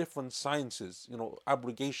 all of the different sciences,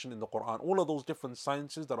 abrogation in the Quran, all of those different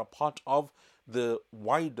sciences that are part of the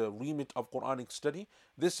wider remit of Quranic study.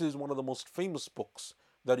 This is one of the most famous books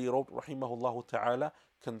that he wrote rahimahullah ta'ala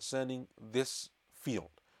concerning this field.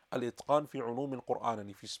 Al-Itqan fi Ulum al-Quran. And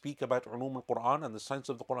if you speak about Ulum al-Quran and the science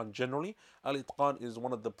of the Quran generally, Al-Itqan is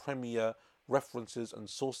one of the premier references and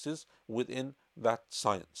sources within that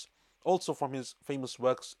science. Also from his famous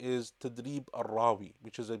works is Tadrib al-Rawi,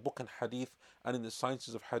 which is a book in hadith and in the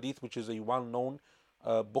sciences of hadith, which is a well-known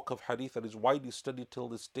book of hadith that is widely studied till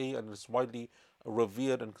this day, and is widely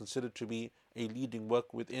revered and considered to be a leading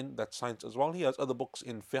work within that science as well. He has other books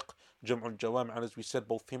in fiqh, Jam'ul Jawam', and as we said,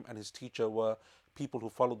 both him and his teacher were people who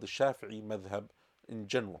followed the Shafi'i madhab in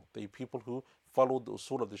general. They people who followed the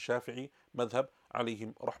usul of the Shafi'i madhab,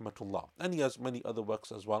 alayhim rahmatullah. And he has many other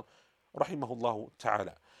works as well, rahimahullah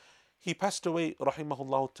ta'ala. He passed away,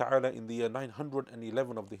 rahimahullah ta'ala, in the year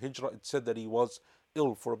 911 of the Hijrah. It said that he was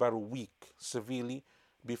ill for about a week, severely,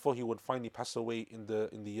 before he would finally pass away in the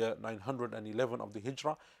year 911 of the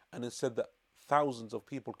Hijrah. And it said that thousands of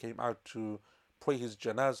people came out to pray his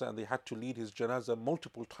janazah, and they had to lead his janazah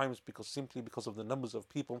multiple times simply because of the numbers of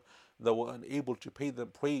people that were unable to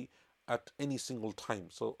pray at any single time.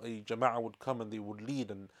 So a jama'ah would come and they would lead,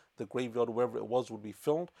 and the graveyard, wherever it was, would be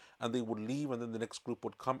filled, and they would leave, and then the next group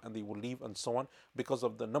would come and they would leave, and so on, because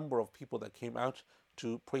of the number of people that came out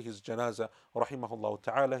to pray his janazah, rahimahullah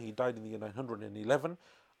ta'ala. He died in the year 911,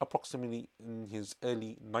 approximately in his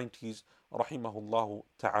early 90s, rahimahullah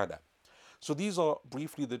ta'ala. So these are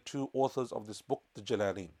briefly the two authors of this book, the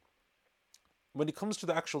Jalalain. When it comes to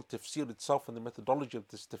the actual tafsir itself and the methodology of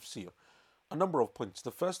this tafsir, a number of points.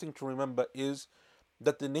 The first thing to remember is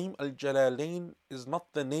that the name Al-Jalalain is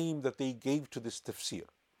not the name that they gave to this tafsir.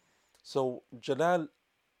 So Jalal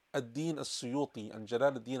ad-Din al-Suyuti and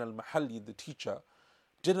Jalal ad-Din al-Mahalli, the teacher,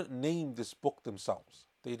 didn't name this book themselves.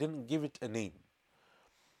 They didn't give it a name.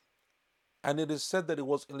 And it is said that it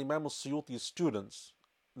was Imam al-Suyuti's students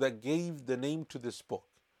that gave the name to this book.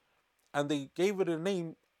 And they gave it a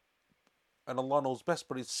name, and Allah knows best,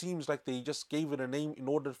 but it seems like they just gave it a name in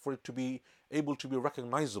order for it to be able to be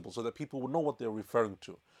recognizable, so that people would know what they're referring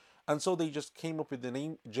to. And so they just came up with the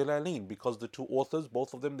name Jalalain, because the two authors,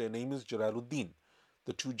 both of them, their name is Jalaluddin,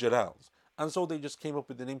 the two Jalals. And so they just came up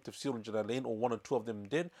with the name Tafsir al-Jalalain, or one or two of them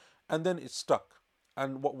did, and then it stuck.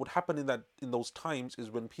 And what would happen in those times is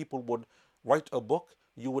when people would write a book,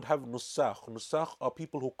 you would have nusakh. Nusakh are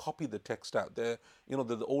people who copy the text out. They're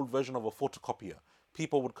the old version of a photocopier.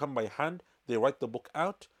 People would come by hand, they write the book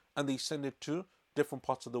out, and they send it to different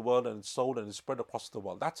parts of the world, and it's sold and it's spread across the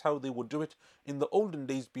world. That's how they would do it in the olden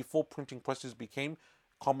days, before printing presses became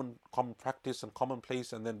common practice and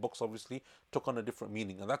commonplace, and then books obviously took on a different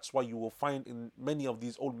meaning. And that's why you will find in many of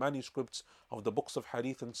these old manuscripts of the books of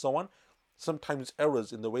hadith and so on, sometimes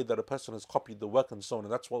errors in the way that a person has copied the work and so on.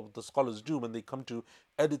 And that's what the scholars do when they come to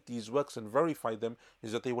edit these works and verify them,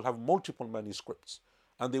 is that they will have multiple manuscripts,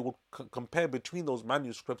 and they will compare between those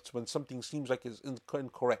manuscripts when something seems like it's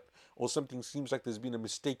incorrect, or something seems like there's been a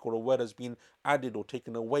mistake, or a word has been added or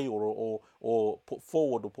taken away, or put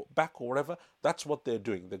forward or put back, or whatever. That's what they're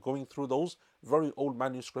doing. They're going through those very old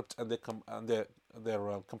manuscripts, and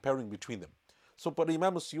they're comparing between them. So, but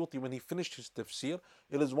Imam al-Suyuti, when he finished his tafsir,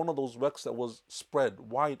 it is one of those works that was spread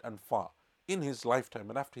wide and far in his lifetime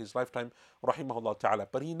and after his lifetime, rahimahullah ta'ala.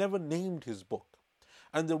 But he never named his book.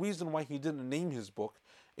 And the reason why he didn't name his book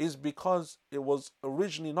is because it was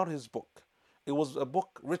originally not his book. It was a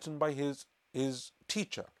book written by his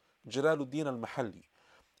teacher, Jalaluddin al-Mahalli.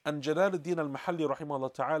 And Jalaluddin al-Mahalli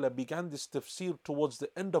rahimahullah ta'ala began this tafsir towards the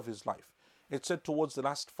end of his life. It said towards the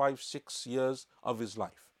last 5-6 years of his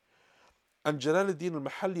life. And Jalaluddin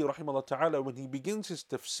al-Mahalli rahimahullah ta'ala, when he begins his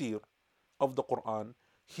tafsir of the Quran,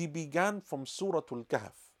 he began from Surah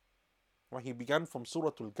Al-Kahf. Right? He began from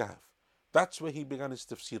Surah Al-Kahf. That's where he began his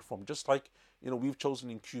tafsir from. Just like, we've chosen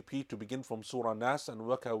in QP to begin from Surah Nas and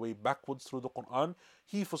work our way backwards through the Quran.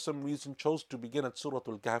 He, for some reason, chose to begin at Surah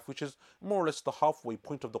Al-Kahf, which is more or less the halfway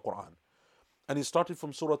point of the Quran. And he started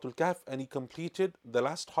from Surah Al-Kahf and he completed the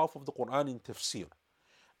last half of the Quran in tafsir.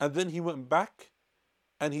 And then he went back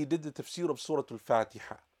and he did the tafsir of Surah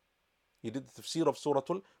Al-Fatiha. He did the tafsir of Surah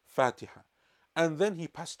Al-Fatiha. And then he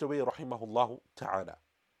passed away, rahimahullah ta'ala.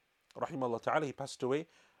 Rahimahullah ta'ala, he passed away,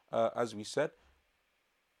 as we said,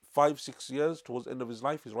 5-6 years towards the end of his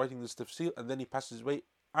life. He's writing this tafsir and then he passes away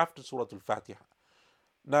after Surah Al-Fatiha.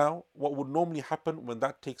 Now, what would normally happen when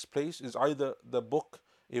that takes place is either the book,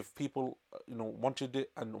 if people wanted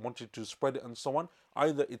it and wanted to spread it and so on,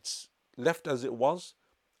 either it's left as it was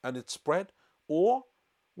and it's spread, or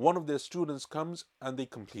one of their students comes and they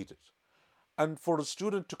complete it. And for a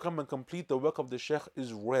student to come and complete the work of the Shaykh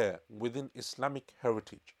is rare within Islamic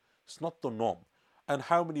heritage. It's not the norm. And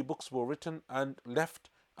how many books were written and left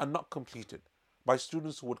and not completed by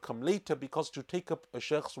students who would come later, because to take up a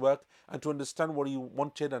Shaykh's work and to understand what he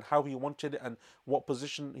wanted and how he wanted it and what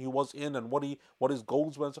position he was in and what his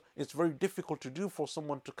goals were, it's very difficult to do for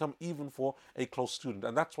someone to come, even for a close student.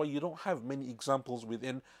 And that's why you don't have many examples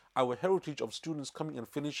within our heritage of students coming and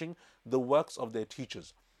finishing the works of their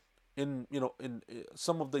teachers. In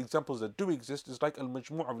some of the examples that do exist is like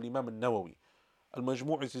Al-Majmu' of Imam al-Nawawi.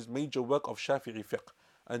 Al-Majmu' is his major work of Shafi'i fiqh,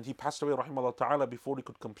 and he passed away rahimahullah ta'ala before he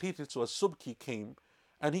could complete it. So As-Subki came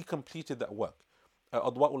and he completed that work.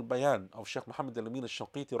 Adwa' al-Bayan of Shaykh Muhammad al-Amin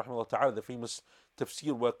al-Shanqiti rahimahullah ta'ala, the famous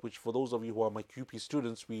tafsir work, which for those of you who are my QP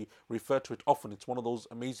students, we refer to it often. It's one of those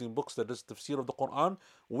amazing books that does tafsir of the Quran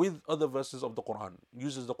with other verses of the Quran,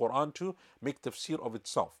 uses the Quran to make tafsir of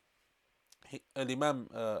itself. Imam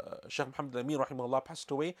Shaykh Muhammad al-Amin rahimahullah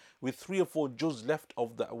passed away with 3 or 4 juz left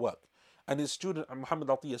of that work. And his student Muhammad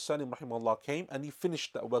Atiyah Salim rahimahullah came and he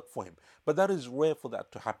finished that work for him. But that is rare for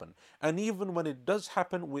that to happen. And even when it does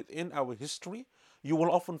happen within our history, you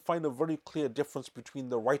will often find a very clear difference between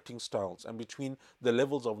the writing styles and between the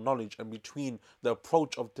levels of knowledge and between the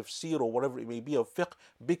approach of tafsir or whatever it may be of fiqh,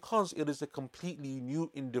 because it is a completely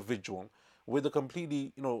new individual with a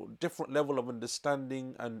completely different level of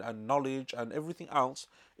understanding and knowledge and everything else.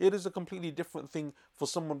 It is a completely different thing for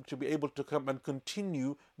someone to be able to come and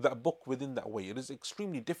continue that book within that way. It is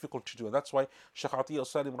extremely difficult to do, and that's why Shaykh Atiyah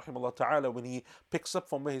Salim rahimahullah ta'ala, when he picks up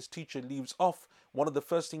from where his teacher leaves off, one of the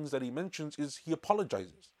first things that he mentions is he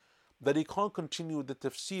apologizes that he can't continue the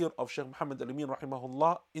tafsir of Shaykh Muhammad al-Amin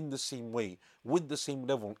rahimahullah in the same way, with the same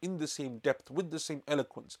level, in the same depth, with the same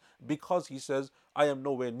eloquence, because he says, I am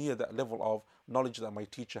nowhere near that level of knowledge that my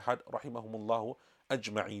teacher had, rahimahumullahu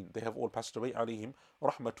ajma'een. They have all passed away, alayhim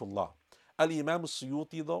rahmatullah. Al-Imam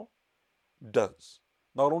al-Suyuti though does.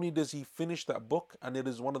 Not only does he finish that book, and it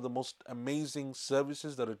is one of the most amazing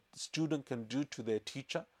services that a student can do to their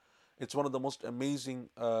teacher. It's one of the most amazing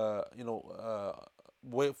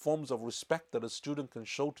forms of respect that a student can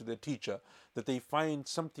show to their teacher, that they find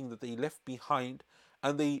something that they left behind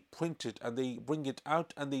and they print it and they bring it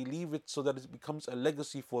out and they leave it so that it becomes a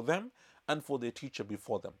legacy for them and for their teacher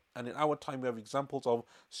before them. And in our time we have examples of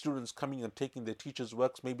students coming and taking their teachers'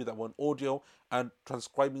 works, maybe that were on audio, and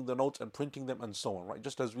transcribing the notes and printing them and so on, right?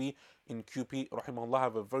 Just as we in QP rahimahullah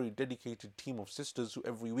have a very dedicated team of sisters who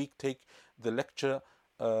every week take the lecture,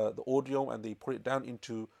 the audio, and they put it down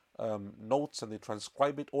into notes and they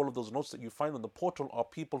transcribe it. All of those notes that you find on the portal are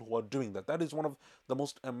people who are doing that. That is one of the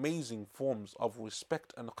most amazing forms of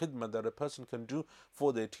respect and khidmah that a person can do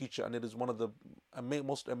for their teacher, and it is one of the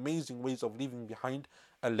most amazing ways of leaving behind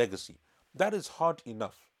a legacy. That is hard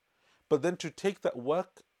enough, but then to take that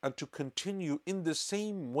work and to continue in the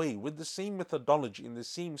same way, with the same methodology, in the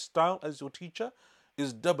same style as your teacher,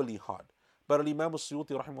 is doubly hard. But Al-Imam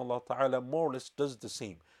al-Suyuti rahimahullah ta'ala more or less does the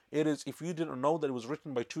same. It is, if you didn't know that it was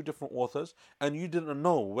written by 2 different authors and you didn't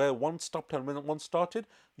know where one stopped and when one started,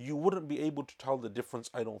 you wouldn't be able to tell the difference,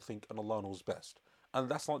 I don't think, and Allah knows best. And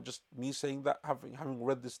that's not just me saying that, having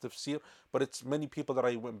read this tafsir, but it's many people that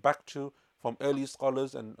I went back to, from early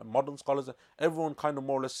scholars and modern scholars, and everyone kind of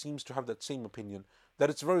more or less seems to have that same opinion, that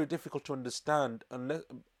it's very difficult to understand, unless,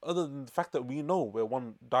 other than the fact that we know where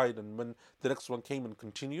one died and when the next one came and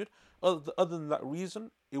continued. Other than that reason,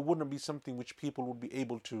 it wouldn't be something which people would be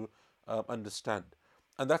able to understand.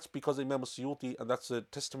 And that's because Imam Suyuti, and that's a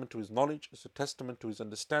testament to his knowledge, it's a testament to his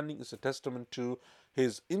understanding, it's a testament to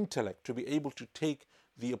his intellect, to be able to take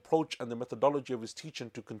the approach and the methodology of his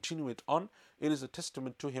teaching to continue it on. It is a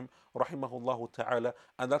testament to him, rahimahullah ta'ala,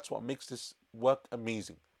 and that's what makes this work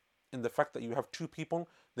amazing. In the fact that you have two people,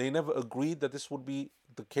 they never agreed that this would be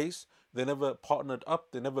the case, they never partnered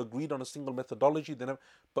up, they never agreed on a single methodology,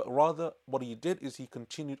 but rather what he did is he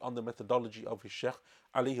continued on the methodology of his Shaykh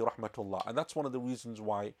alayhi rahmatullah. And that's one of the reasons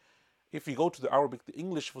why, if you go to the Arabic, the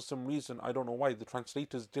English, for some reason, I don't know why, the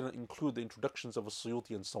translators didn't include the introductions of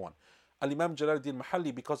As-Suyuti and so on. Al-Imam Jalaluddin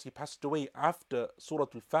Mahalli, because he passed away after Surah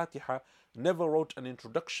Al-Fatiha, never wrote an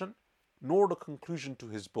introduction nor the conclusion to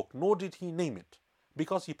his book, nor did he name it,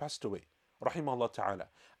 because he passed away, rahimahullah ta'ala.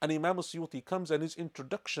 And Imam Suyuti comes and his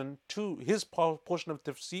introduction to his portion of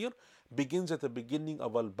tafsir begins at the beginning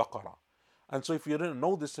of Al-Baqarah. And so if you didn't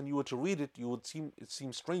know this and you were to read it, it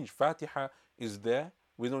seems strange. Fatiha is there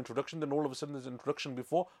with no introduction, then all of a sudden there's an introduction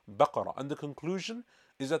before Baqarah. And the conclusion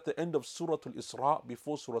is at the end of Surah Al-Isra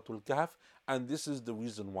before Surah Al-Kahf, and this is the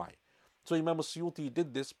reason why. So Imam Suyuti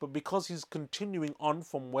did this, but because he's continuing on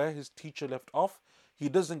from where his teacher left off, he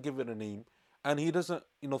doesn't give it a name. And he doesn't,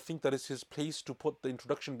 think that it's his place to put the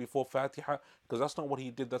introduction before Fatiha, because that's not what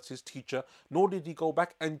he did, that's his teacher. Nor did he go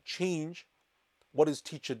back and change what his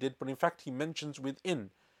teacher did, but in fact he mentions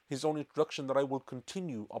within his own introduction that I will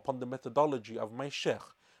continue upon the methodology of my Shaykh.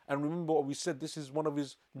 And remember what we said, this is one of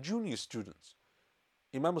his junior students.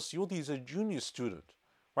 Imam Suyuti is a junior student,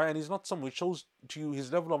 right? And he's not someone who shows to you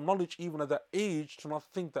his level of knowledge even at that age, to not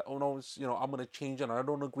think that, oh no, I'm going to change and I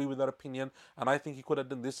don't agree with that opinion and I think he could have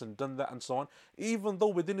done this and done that and so on. Even though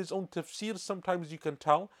within his own tafsir, sometimes you can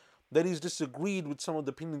tell that he's disagreed with some of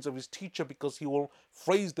the opinions of his teacher, because he will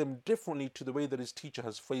phrase them differently to the way that his teacher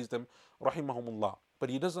has phrased them, rahimahumullah. But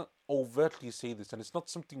he doesn't overtly say this, and it's not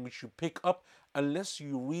something which you pick up unless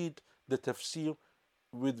you read the tafsir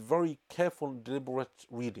with very careful and deliberate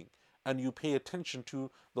reading, and you pay attention to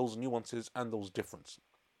those nuances and those differences.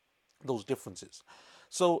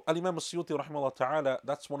 So Al-Imam As-Suyuti rahimahullah ta'ala,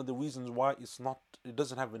 that's one of the reasons why it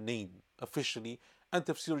doesn't have a name officially, and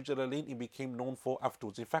Tafsir Jalalain it became known for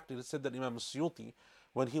afterwards. In fact, it is said that Imam As-Suyuti,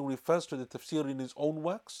 when he refers to the tafsir in his own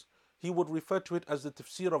works, he would refer to it as the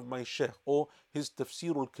tafsir of my Shaykh, or his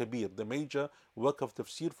Tafsir al-Kabir, the major work of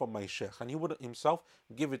tafsir from my Shaykh. And he wouldn't himself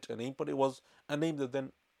give it a name, but it was a name that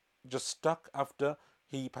then just stuck after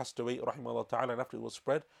he passed away, rahimahullah ta'ala, and after it was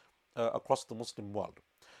spread across the Muslim world.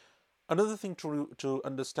 Another thing to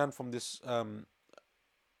understand from this,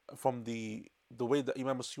 from the way that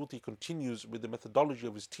Imam Suyuti continues with the methodology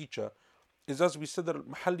of his teacher, is, as we said, that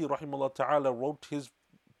Mahalli rahimahullah ta'ala wrote his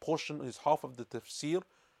portion, his half of the tafsir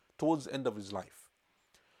towards the end of his life.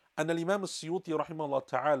 And Imam Suyuti rahimahullah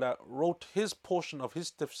ta'ala wrote his portion of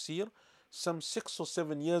his tafsir some 6 or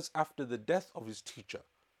 7 years after the death of his teacher.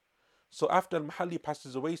 So after Al-Mahalli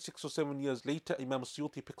passes away, 6 or 7 years later, Imam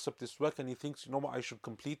Suyuti picks up this work and he thinks, you know what, I should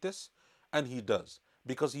complete this. And he does,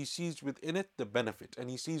 because he sees within it the benefit, and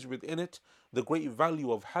he sees within it the great value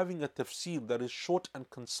of having a tafsir that is short and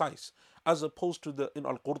concise, as opposed to in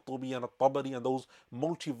Al-Qurtubi and Al-Tabari and those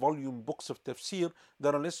multi-volume books of tafsir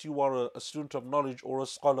that, unless you are a student of knowledge or a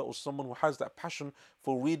scholar or someone who has that passion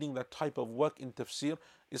for reading that type of work in tafsir,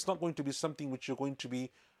 it's not going to be something which you're going to be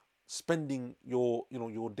spending your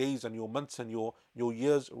days and your months and your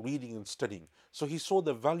years reading and studying. So he saw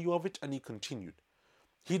the value of it and he continued.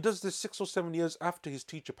 He does this 6 or 7 years after his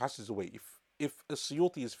teacher passes away. If a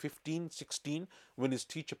Suyuti is 15, 16 when his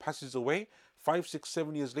teacher passes away, 5, 6,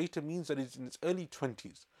 7 years later means that he's in his early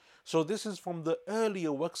 20s. So this is from the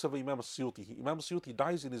earlier works of Imam Suyuti. Imam Suyuti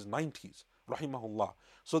dies in his 90s, rahimahullah.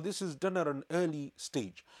 So this is done at an early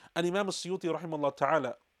stage. And Imam Suyuti rahimahullah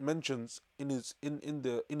ta'ala mentions in his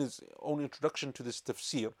own introduction to this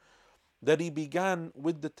tafsir that he began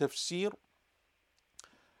with the tafsir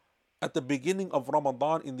at the beginning of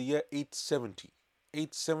Ramadan in the year 870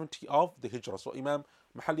 of the Hijrah. So Imam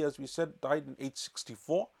Mahalli, as we said, died in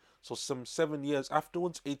 864. So some 7 years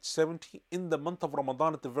afterwards, 870, in the month of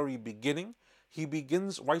Ramadan at the very beginning, he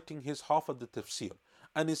begins writing his half of the tafsir.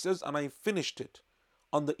 And he says, and I finished it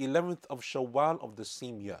on the 11th of Shawwal of the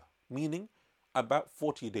same year, meaning about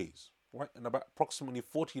 40 days. Right? In about approximately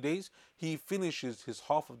 40 days, he finishes his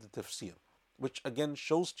half of the tafsir, which again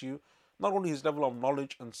shows to you not only his level of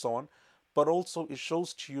knowledge and so on, but also it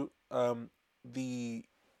shows to you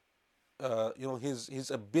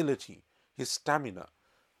his ability, his stamina,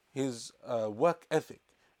 his work ethic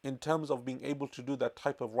in terms of being able to do that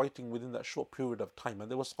type of writing within that short period of time.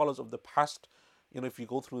 And there were scholars of the past if you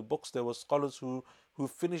go through books, there were scholars who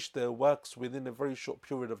finished their works within a very short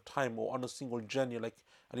period of time or on a single journey. Like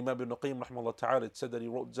Imam Ibn Qayyim rahimahullah ta'ala, it said that he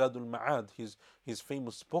wrote Zadul Ma'ad, his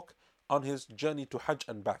famous book, on his journey to Hajj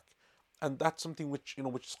and back. And that's something which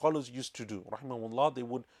scholars used to do, rahimahullah. They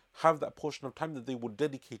would have that portion of time that they would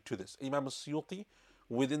dedicate to this. Imam As-Suyuti,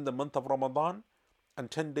 within the month of Ramadan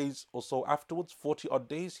and 10 days or so afterwards, 40 odd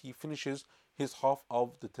days, he finishes his half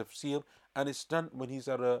of the tafsir, and it's done when he's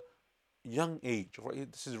at a young age.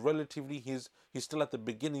 Right? This is relatively he's still at the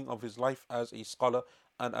beginning of his life as a scholar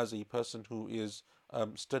and as a person who is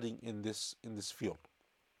studying in this field.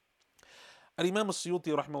 And Imam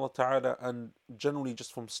As-Suyuti rahimahullah ta'ala, and generally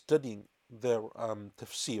just from studying their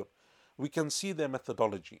tafsir, we can see their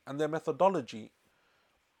methodology. And their methodology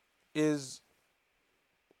is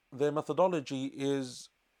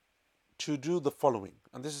to do the following.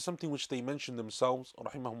 And this is something which they mention themselves,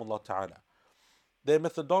 rahimahumullah ta'ala. Their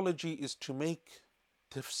methodology is to make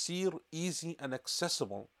tafsir easy and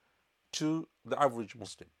accessible to the average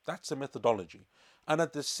Muslim. That's the methodology. And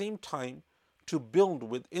at the same time, to build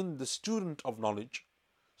within the student of knowledge,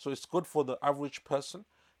 so it's good for the average person,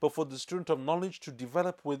 but for the student of knowledge to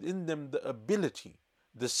develop within them the ability,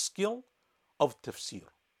 the skill of tafsir.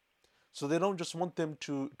 So they don't just want them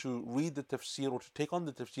to read the tafsir or to take on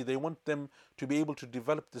the tafsir, they want them to be able to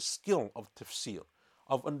develop the skill of tafsir,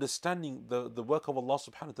 of understanding the work of Allah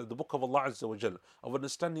subhanahu wa ta'ala, the book of Allah Azza wa Jal, of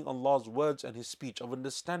understanding Allah's words and His speech, of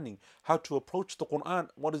understanding how to approach the Quran,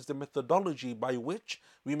 what is the methodology by which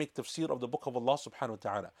we make tafsir of the book of Allah subhanahu wa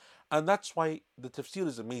ta'ala. And that's why the tafsir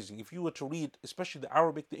is amazing. If you were to read, especially the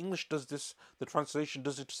Arabic, the English does this, the translation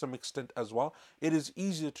does it to some extent as well. It is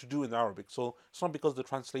easier to do in Arabic. So it's not because the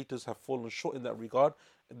translators have fallen short in that regard.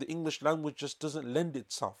 The English language just doesn't lend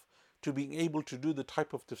itself to being able to do the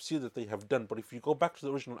type of tafsir that they have done. But if you go back to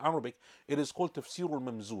the original Arabic, it is called tafsirul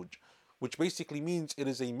mamzuj, which basically means it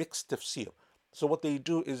is a mixed tafsir. So what they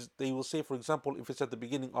do is they will say, for example, if it's at the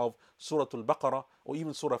beginning of Surah Al-Baqarah or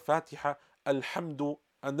even Surah Fatiha, Alhamdu,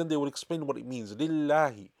 and then they will explain what it means,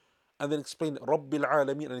 Lillahi, and then explain Rabbil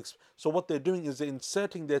Alameen. So what they're doing is they're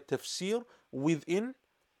inserting their tafsir within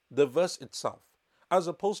the verse itself, as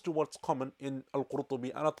opposed to what's common in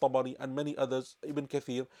Al-Qurtubi and Al-Tabari and many others, Ibn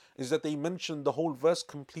Kathir, is that they mention the whole verse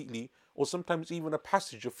completely, or sometimes even a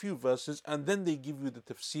passage, a few verses, and then they give you the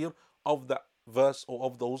tafsir of that verse or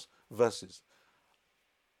of those verses.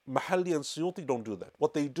 Mahalli and Suyuti don't do that.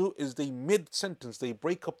 What they do is they mid-sentence, they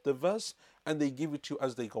break up the verse and they give it to you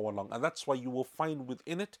as they go along. And that's why you will find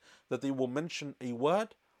within it that they will mention a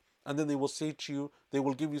word, and then they will say to you, they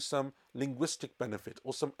will give you some linguistic benefit,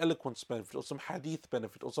 or some eloquence benefit, or some hadith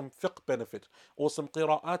benefit, or some fiqh benefit, or some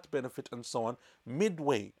qira'at benefit, and so on,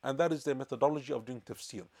 midway. And that is their methodology of doing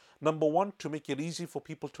tafsir. Number one, to make it easy for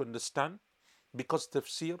people to understand, because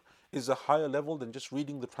tafsir is a higher level than just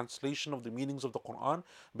reading the translation of the meanings of the Quran.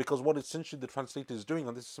 Because what essentially the translator is doing,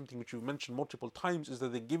 and this is something which we've mentioned multiple times, is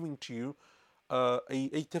that they're giving to you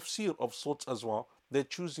a tafsir of sorts as well. They're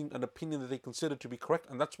choosing an opinion that they consider to be correct,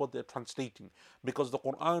 and that's what they're translating. Because the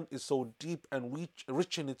Quran is so deep and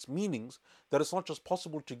rich in its meanings that it's not just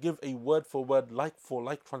possible to give a word for word, like for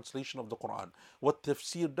like translation of the Quran. What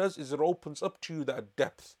tafsir does is it opens up to you that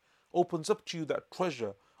depth, opens up to you that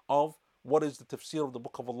treasure of what is the tafsir of the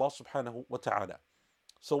book of Allah subhanahu wa ta'ala.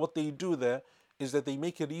 So what they do there is that they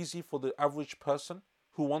make it easy for the average person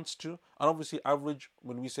who wants to, and obviously average,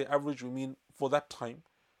 when we say average, we mean for that time.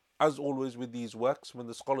 As always with these works, when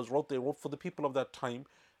the scholars wrote, they wrote for the people of that time,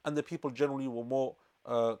 and the people generally were more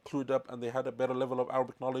clued up, and they had a better level of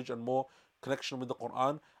Arabic knowledge and more connection with the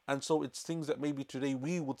Quran. And so it's things that maybe today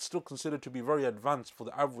we would still consider to be very advanced for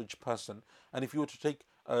the average person. And if you were to take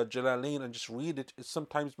Jalalain and just read it, it's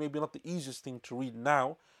sometimes maybe not the easiest thing to read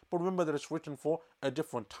now, but remember that it's written for a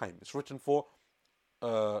different time. It's written for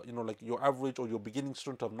like your average or your beginning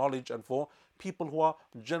student of knowledge, and for people who are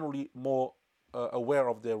generally more aware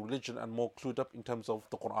of their religion and more clued up in terms of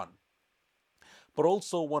the Quran. But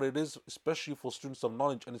also what it is, especially for students of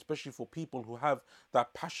knowledge and especially for people who have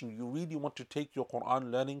that passion, you really want to take your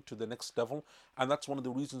Quran learning to the next level. And that's one of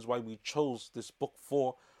the reasons why we chose this book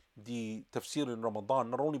for the tafsir in Ramadan,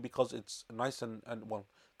 not only because it's nice and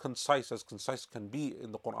concise as concise can be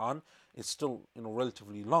in the Quran. It's still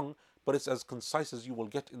relatively long, but it's as concise as you will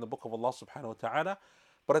get in the book of Allah subhanahu wa ta'ala.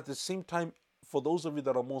 But at the same time, for those of you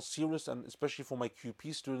that are more serious, and especially for my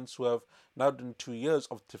QP students who have now done 2 years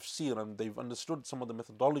of tafsir and they've understood some of the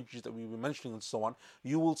methodologies that we were mentioning and so on,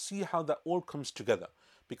 you will see how that all comes together.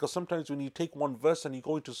 Because sometimes when you take one verse and you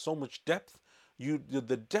go into so much depth,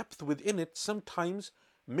 the depth within it sometimes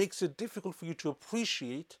makes it difficult for you to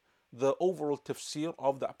appreciate the overall tafsir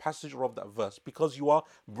of that passage or of that verse, because you are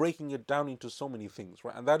breaking it down into so many things,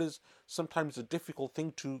 right? And that is sometimes a difficult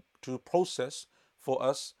thing to process for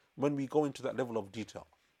us when we go into that level of detail.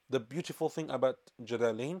 The beautiful thing about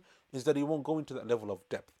Jalalain is that he won't go into that level of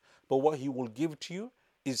depth, but what he will give to you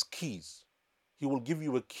is keys. He will give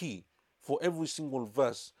you a key for every single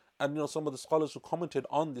verse. And some of the scholars who commented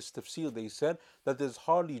on this tafsir, they said that there's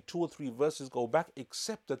hardly 2 or 3 verses go back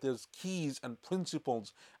except that there's keys and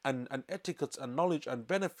principles and etiquettes and knowledge and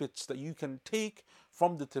benefits that you can take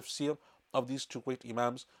from the tafsir of these two great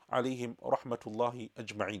imams, alayhim rahmatullahi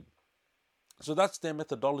ajma'in. So that's their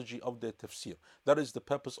methodology of their tafsir. That is the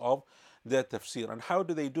purpose of their tafsir. And how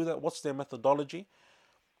do they do that? What's their methodology?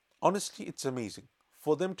 Honestly, it's amazing.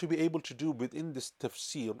 For them to be able to do within this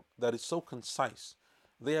tafsir that is so concise,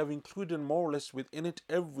 they have included more or less within it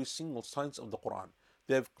every single science of the Quran.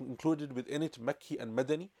 They have included within it Makki and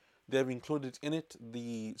Madani. They have included in it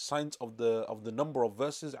the science of the number of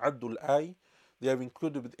verses, Addul Ay. They have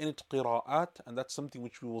included within it qira'at, and that's something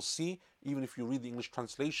which we will see even if you read the English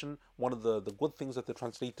translation. One of the good things that the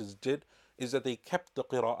translators did is that they kept the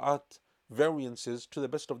qira'at variances to the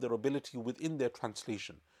best of their ability within their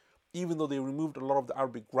translation, even though they removed a lot of the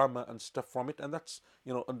Arabic grammar and stuff from it. And that's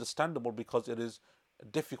understandable, because it is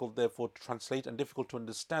difficult therefore to translate and difficult to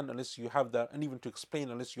understand unless you have that, and even to explain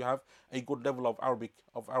unless you have a good level of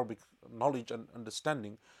Arabic knowledge and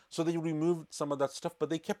understanding. So they removed some of that stuff, but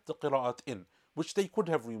they kept the qira'at in, which they could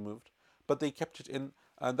have removed, but they kept it in.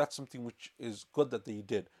 And that's something which is good that they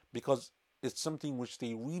did, because it's something which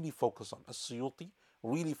they really focus on. As-Suyuti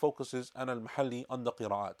really focuses, and Al-Mahalli, on the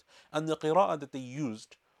qira'at. And the qira'at that they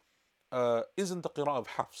used isn't the qira'ah of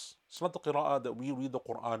Hafs. It's not the qira'ah that we read the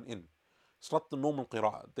Quran in. It's not the normal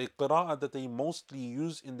qira'ah. The qira'ah that they mostly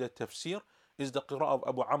use in their tafsir is the qira'ah of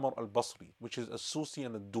Abu Amr al-Basri, which is As-Susi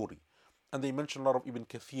and Ad-Duri. And they mention a lot of Ibn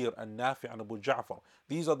Kathir and Nafi and Abu Ja'far.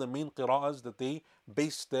 These are the main qira'ahs that they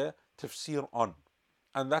base their tafsir on.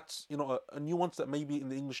 And that's a nuance that maybe in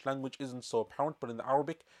the English language isn't so apparent, but in the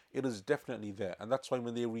Arabic it is definitely there. And that's why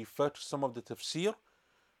when they refer to some of the tafsir,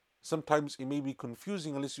 sometimes it may be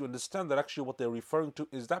confusing unless you understand that actually what they're referring to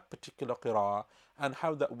is that particular qira'ah and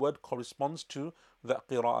how that word corresponds to that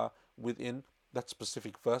qira'ah within that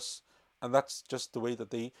specific verse. And that's just the way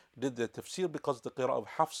that they did their tafsir, because the qira'ah of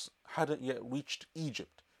Hafs hadn't yet reached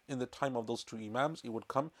Egypt in the time of those two imams. It would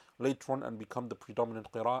come later on and become the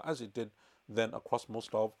predominant qira'ah, as it did then across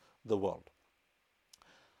most of the world.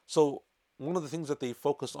 So one of the things that they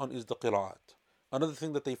focus on is the qira'at. Another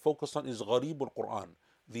thing that they focus on is gharib al-Quran,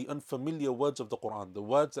 the unfamiliar words of the Quran, the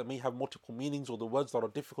words that may have multiple meanings, or the words that are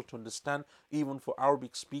difficult to understand even for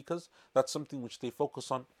Arabic speakers. That's something which they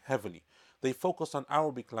focus on heavily. They focus on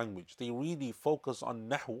Arabic language. They really focus on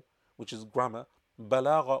nahu, which is grammar,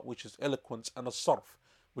 balagha, which is eloquence, and as-sarf,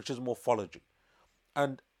 which is morphology.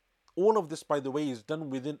 And all of this, by the way, is done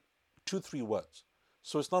within 2-3 words.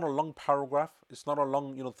 So it's not a long paragraph. It's not a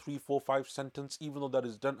long 3, 4, 5 sentence, even though that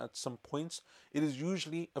is done at some points. It is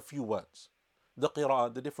usually a few words. The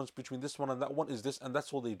qira'ah, the difference between this one and that one is this, and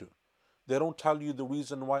that's all they do. They don't tell you the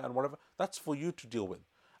reason why and whatever. That's for you to deal with.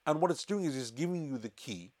 And what it's doing is it's giving you the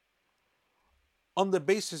key on the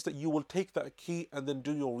basis that you will take that key and then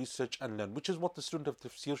do your research and learn, which is what the student of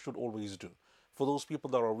tafsir should always do. For those people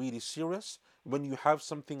that are really serious, when you have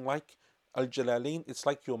something like Al-Jalalain, it's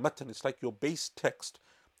like your matan, it's like your base text,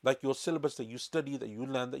 like your syllabus that you study, that you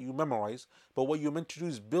learn, that you memorize. But what you're meant to do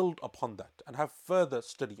is build upon that and have further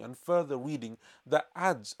study and further reading that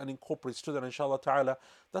adds and incorporates to that, inshallah ta'ala.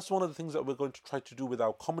 That's one of the things that we're going to try to do with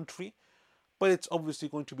our commentary. But it's obviously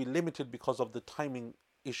going to be limited because of the timing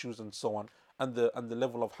issues and so on, and the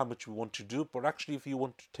level of how much we want to do. But actually, if you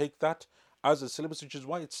want to take that as a syllabus, which is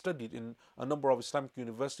why it's studied in a number of Islamic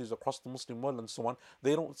universities across the Muslim world and so on,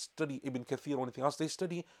 they don't study Ibn Kathir or anything else. They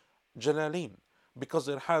study Jalalain, because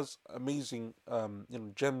it has amazing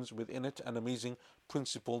gems within it and amazing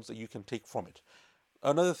principles that you can take from it.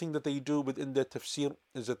 Another thing that they do within their tafsir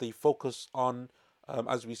is that they focus on,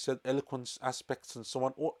 as we said, eloquence aspects and so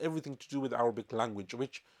on, or everything to do with Arabic language,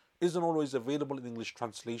 which isn't always available in English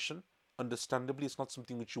translation. Understandably, it's not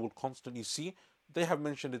something which you will constantly see. They have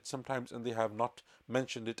mentioned it sometimes and they have not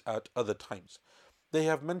mentioned it at other times. They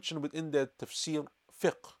have mentioned within their tafsir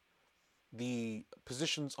fiqh, the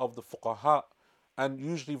positions of the fuqaha, and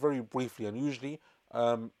usually very briefly, and usually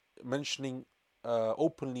mentioning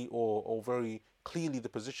openly or very clearly the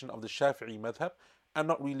position of the Shafi'i madhab, and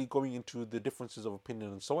not really going into the differences of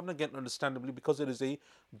opinion and so on. Again, understandably, because it is a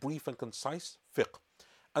brief and concise fiqh.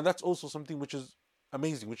 And that's also something which is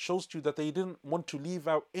amazing, which shows to you that they didn't want to leave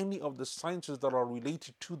out any of the sciences that are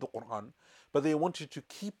related to the Quran, but they wanted to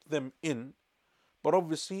keep them in but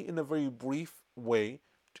obviously in a very brief way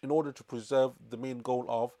in order to preserve the main goal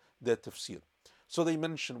of their tafsir. So they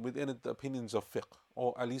mention within it the opinions of fiqh,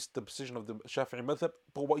 or at least the position of the Shafi'i madhab.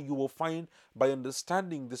 But what you will find by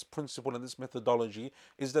understanding this principle and this methodology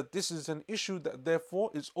is that this is an issue that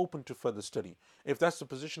therefore is open to further study. If that's the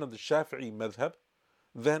position of the Shafi'i madhab,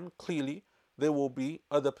 then clearly there will be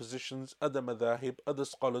other positions, other madhahib, other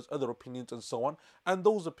scholars, other opinions, and so on. And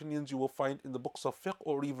those opinions you will find in the books of fiqh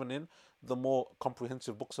or even in the more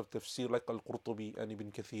comprehensive books of tafsir like Al-Qurtubi and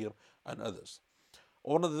Ibn Kathir and others.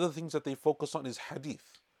 One of the other things that they focus on is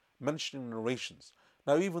hadith, mentioning narrations.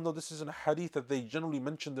 Now, even though this is a hadith that they generally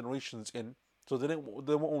mention the narrations in, so they won't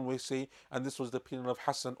always say, and this was the opinion of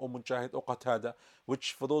Hassan or Mujahid or Qatada,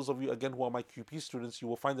 which for those of you, again, who are my QP students, you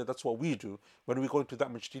will find that that's what we do. When we go into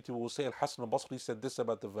that much detail, we will say Al-Hasan al-Basri said this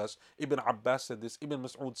about the verse, Ibn Abbas said this, Ibn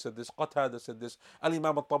Mas'ud said this, Qatada said this,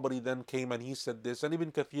 Al-Imam al-Tabari then came and he said this, and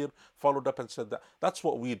Ibn Kathir followed up and said that. That's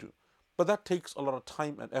what we do. But that takes a lot of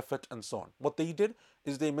time and effort and so on. What they did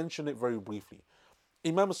is they mentioned it very briefly.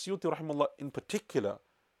 Imam As-Suyuti rahimahullah in particular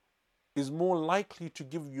is more likely to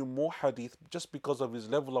give you more hadith just because of his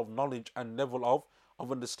level of knowledge and level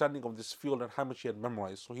of understanding of this field and how much he had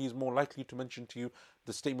memorized. So he's more likely to mention to you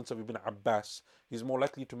the statements of Ibn Abbas. He's more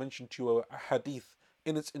likely to mention to you a hadith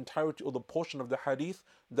in its entirety or the portion of the hadith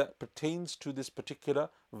that pertains to this particular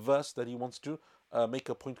verse that he wants to make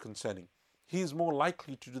a point concerning. He is more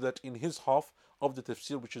likely to do that in his half of the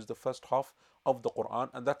tafsir, which is the first half of the Quran,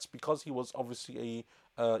 and that's because he was obviously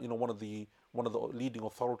one of the leading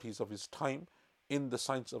authorities of his time in the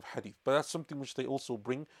science of hadith. But that's something which they also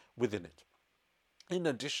bring within it. In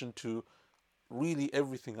addition to really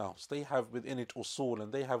everything else, they have within it usul,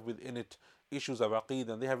 and they have within it issues of aqeedah,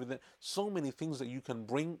 and they have within it so many things that you can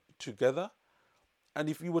bring together. And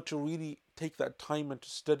if you were to really take that time and to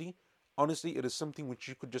study, honestly, it is something which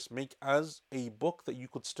you could just make as a book that you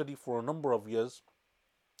could study for a number of years,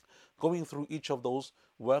 going through each of those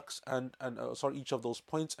works and each of those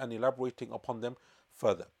points and elaborating upon them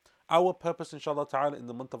further. Our purpose, inshallah ta'ala, in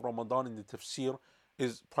the month of Ramadan in the tafsir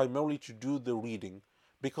is primarily to do the reading,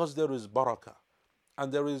 because there is barakah.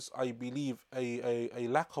 And there is, I believe, a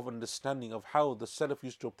lack of understanding of how the Salaf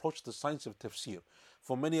used to approach the science of tafsir.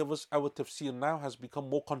 For many of us, our tafsir now has become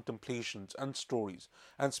more contemplations and stories.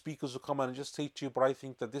 And speakers will come and just say to you, but I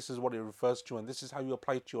think that this is what it refers to and this is how you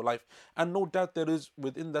apply it to your life. And no doubt there is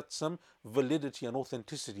within that some validity and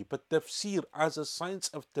authenticity. But tafsir as a science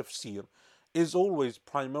of tafsir is always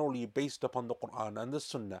primarily based upon the Quran and the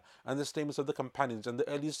Sunnah and the statements of the companions and the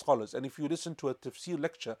early scholars. And if you listen to a tafsir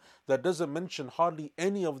lecture that doesn't mention hardly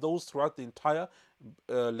any of those throughout the entire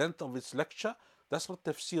length of its lecture, that's not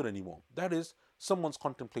tafsir anymore. That is someone's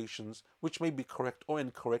contemplations, which may be correct or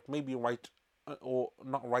incorrect, may be right or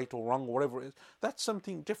not right or wrong or whatever it is. That's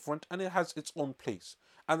something different and it has its own place.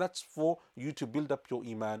 And that's for you to build up your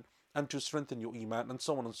iman and to strengthen your iman and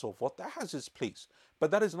so on and so forth. That has its place.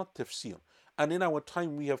 But that is not tafsir. And in our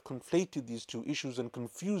time, we have conflated these two issues and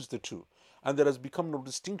confused the two. And there has become no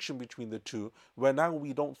distinction between the two, where now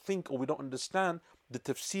we don't think or we don't understand the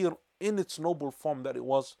tafsir in its noble form that it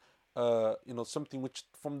was, something which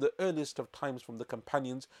from the earliest of times, from the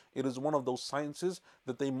companions, it is one of those sciences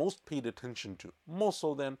that they most paid attention to. More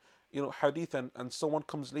so than, hadith and so on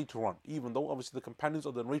comes later on, even though obviously the companions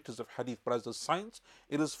are the narrators of hadith, but as a science,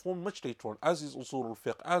 it is formed much later on, as is usul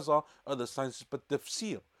al-fiqh, as are other sciences. But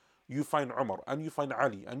tafsir, you find Umar, and you find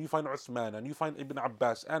Ali, and you find Uthman, and you find Ibn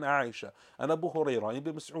Abbas, and Aisha, and Abu Hurairah, and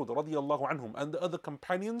Ibn Mas'ud, radiyallahu anhum, and the other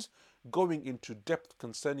companions going into depth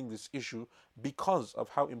concerning this issue because of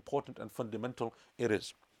how important and fundamental it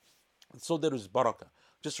is. So there is barakah.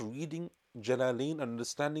 Just reading Jalalain and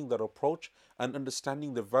understanding that approach and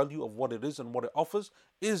understanding the value of what it is and what it offers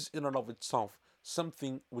is in and of itself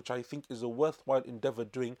something which I think is a worthwhile endeavor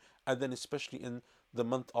doing, and then especially in the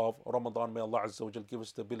month of Ramadan, may Allah Azza wa Jal give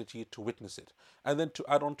us the ability to witness it. And then to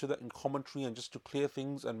add on to that in commentary and just to clear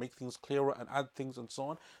things and make things clearer and add things and so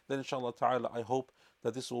on, then inshallah ta'ala I hope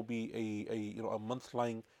that this will be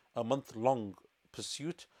a month-long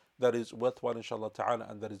pursuit that is worthwhile inshallah ta'ala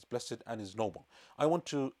and that is blessed and is noble. I want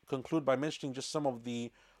to conclude by mentioning just some of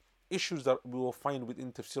the issues that we will find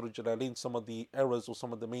within Tafsir al-Jalalain, some of the errors or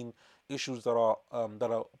some of the main issues that are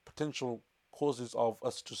potential causes of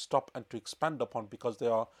us to stop and to expand upon because they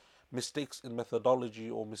are mistakes in methodology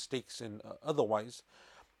or mistakes in otherwise.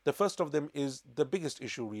 The first of them is the biggest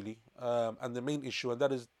issue really, and the main issue, and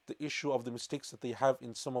that is the issue of the mistakes that they have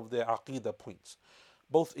in some of their aqidah points.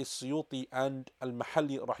 Both As-Suyuti and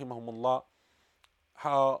Al-Mahalli rahimahumullah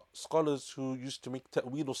are scholars who used to make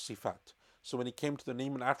ta'wil al-sifat. So when it came to the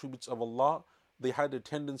name and attributes of Allah, they had a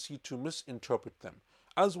tendency to misinterpret them,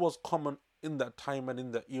 as was common in that time and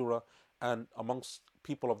in that era and amongst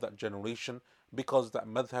people of that generation, because that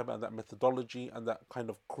madhab and that methodology and that kind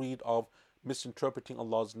of creed of misinterpreting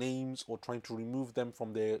Allah's names or trying to remove them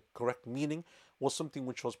from their correct meaning was something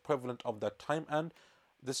which was prevalent of that time. And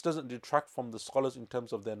this doesn't detract from the scholars in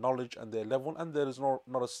terms of their knowledge and their level, and there is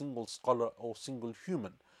not a single scholar or single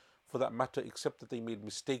human for that matter, except that they made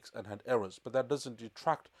mistakes and had errors. But that doesn't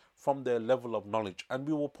detract from their level of knowledge. And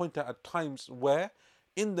we will point out at times where,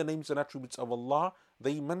 in the names and attributes of Allah,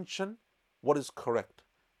 they mention what is correct.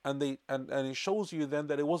 And it shows you then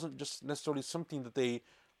that it wasn't just necessarily something that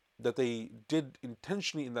they did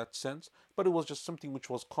intentionally in that sense, but it was just something which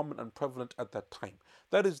was common and prevalent at that time.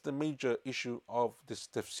 That is the major issue of this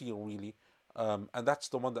tafsir, really. And that's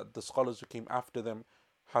the one that the scholars who came after them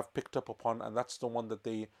have picked up upon, and that's the one that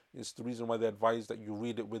it's the reason why they advise that you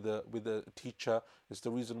read it with a teacher. It's the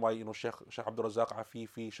reason why Sheikh Abdul Razak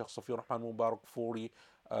Afifi, Sheikh Safi Rahman Mubarak Furi,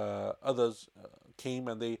 others came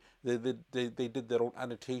and they did their own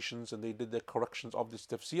annotations and they did their corrections of this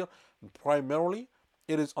tafsir. And primarily,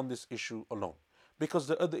 it is on this issue alone, because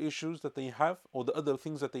the other issues that they have, or the other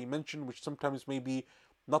things that they mention, which sometimes may be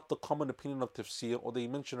not the common opinion of tafsir, or they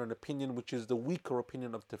mention an opinion which is the weaker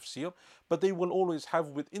opinion of tafsir, but they will always have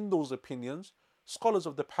within those opinions scholars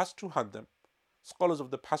of the past who had them, scholars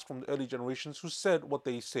of the past from the early generations who said what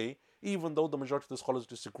they say, even though the majority of the scholars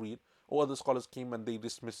disagreed, or other scholars came and they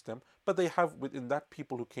dismissed them, but they have within that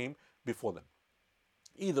people who came before them.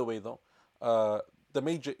 Either way though, the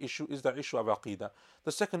major issue is the issue of aqidah.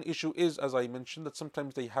 The second issue is, as I mentioned, that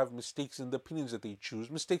sometimes they have mistakes in the opinions that they choose.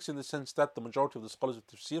 Mistakes in the sense that the majority of the scholars of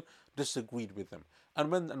tafsir disagreed with them. And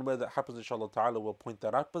when and where that happens, inshallah ta'ala, we'll point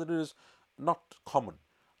that out. But it is not common.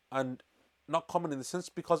 And not common in the sense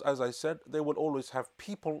because, as I said, they will always have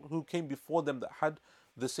people who came before them that had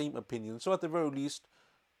the same opinion. So at the very least,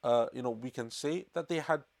 we can say that they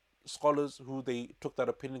had scholars who they took that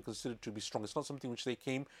opinion considered to be strong. It's not something which they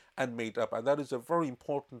came and made up. And that is a very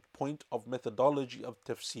important point of methodology of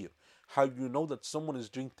tafsir. How you know that someone is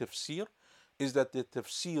doing tafsir is that the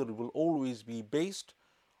tafsir will always be based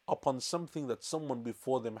upon something that someone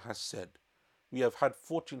before them has said. We have had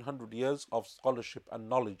 1400 years of scholarship and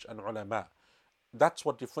knowledge and ulama. That's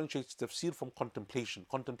what differentiates tafsir from contemplation.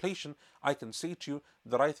 Contemplation, I can say to you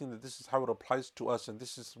that I think that this is how it applies to us and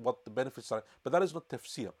this is what the benefits are, but that is not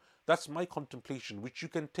tafsir. That's my contemplation, which you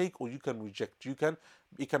can take or you can reject.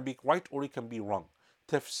 It can be right or it can be wrong.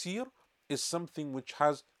 Tafsir is something which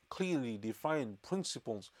has clearly defined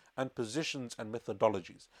principles and positions and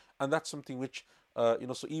methodologies. And that's something which,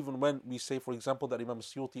 so even when we say, for example, that Imam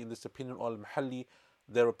Suyuti in this opinion, or Al-Mahalli,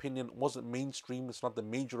 their opinion wasn't mainstream, it's not the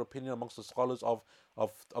major opinion amongst the scholars of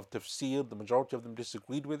tafsir, the majority of them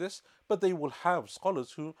disagreed with this, but they will have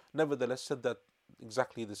scholars who nevertheless said that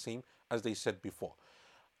exactly the same as they said before.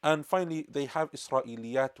 And finally, they have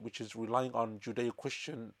Isra'iliyat, which is relying on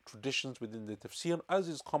Judeo-Christian traditions within the tafsir, as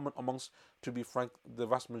is common amongst, to be frank, the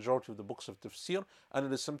vast majority of the books of tafsir, and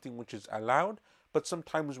it is something which is allowed, but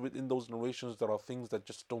sometimes within those narrations there are things that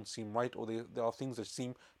just don't seem right, or there are things that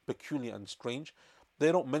seem peculiar and strange.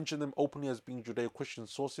 They don't mention them openly as being Judeo-Christian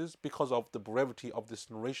sources because of the brevity of this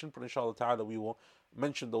narration, but inshallah ta'ala we will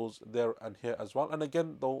mention those there and here as well. And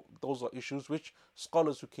again, though, those are issues which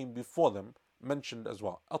scholars who came before them mentioned as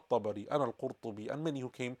well. At-Tabari and Al-Qurtubi and many who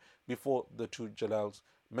came before the two Jalals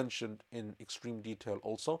mentioned in extreme detail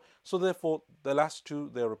also. So therefore, the last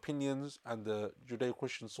two, their opinions and the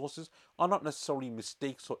Judeo-Christian sources, are not necessarily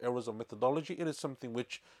mistakes or errors of methodology. It is something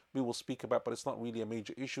which we will speak about, but it's not really a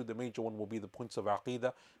major issue. The major one will be the points of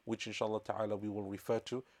Aqidah, which inshallah ta'ala we will refer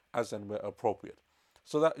to as and where appropriate.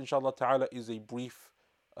 So that inshallah ta'ala is a brief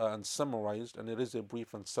and summarized, and it is a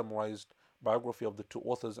brief and summarized biography of the two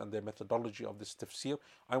authors and their methodology of this tafsir.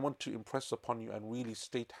 I want to impress upon you and really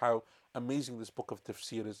state how amazing this book of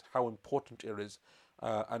tafsir is, how important it is.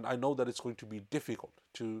 And I know that it's going to be difficult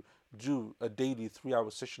to do a daily 3-hour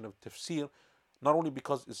session of tafsir, not only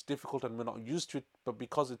because it's difficult and we're not used to it, but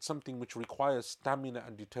because it's something which requires stamina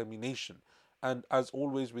and determination. And as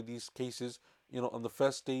always with these cases, on the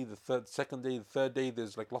first day, the second day, the third day,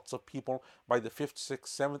 there's like lots of people. By the 5th, 6th,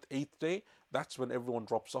 7th, 8th day, that's when everyone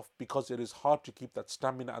drops off, because it is hard to keep that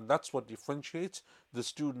stamina, and that's what differentiates the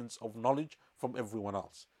students of knowledge from everyone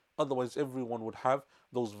else. Otherwise, everyone would have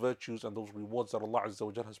those virtues and those rewards that Allah Azza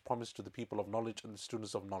wa Jal has promised to the people of knowledge and the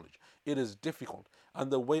students of knowledge. It is difficult.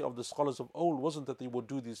 And the way of the scholars of old wasn't that they would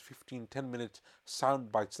do these 15, 10-minute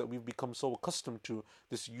sound bites that we've become so accustomed to,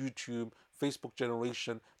 this YouTube, Facebook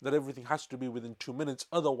generation, that everything has to be within 2 minutes.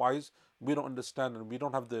 Otherwise, we don't understand and we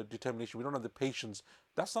don't have the determination, we don't have the patience.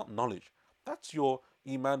 That's not knowledge. That's your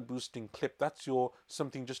iman boosting clip. That's your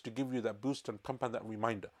something just to give you that boost and pump and that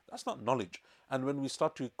reminder. That's not knowledge. And when we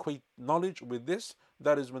start to equate knowledge with this,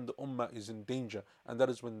 that is when the ummah is in danger, and that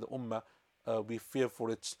is when the ummah we fear for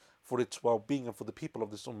its well-being, and for the people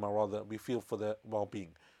of this ummah rather we fear for their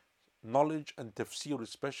well-being. Knowledge and tafsir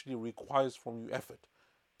especially requires from you effort.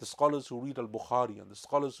 The scholars who read al-Bukhari and the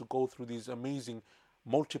scholars who go through these amazing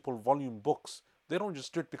multiple volume books, they don't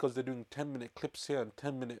just do it because they're doing 10-minute clips here and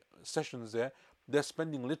 10-minute sessions there. They're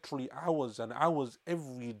spending literally hours and hours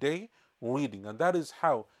every day reading, and that is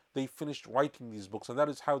how they finished writing these books, and that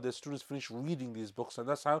is how their students finished reading these books, and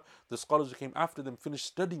that's how the scholars who came after them finished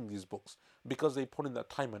studying these books, because they put in that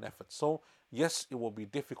time and effort. So yes, it will be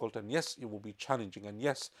difficult, and yes, it will be challenging, and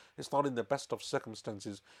yes, it's not in the best of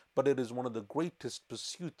circumstances, but it is one of the greatest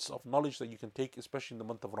pursuits of knowledge that you can take, especially in the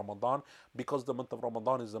month of Ramadan, because the month of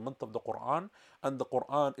Ramadan is the month of the Quran, and the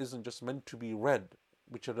Quran isn't just meant to be read,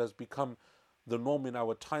 which it has become the norm in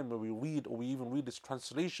our time, where we read, or we even read its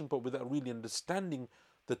translation, but without really understanding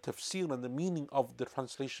the tafsir and the meaning of the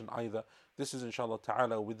translation either. This is inshallah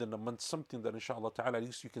ta'ala within a month something that inshallah ta'ala at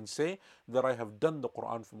least you can say that I have done the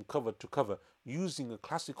Quran from cover to cover using a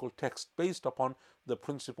classical text based upon the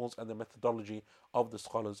principles and the methodology of the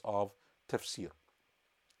scholars of tafsir.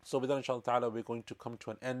 So with that inshallah ta'ala we're going to come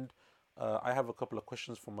to an end. I have a couple of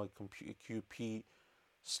questions from my QP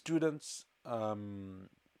students,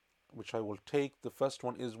 which I will take. The first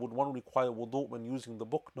one is, would one require wudu when using the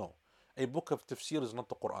book? No. A book of tafsir is not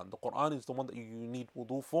the Quran. The Quran is the one that you need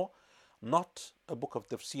wudu for, not a book of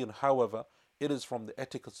tafsir. However, it is from the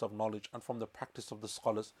etiquettes of knowledge and from the practice of the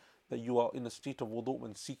scholars that you are in a state of wudu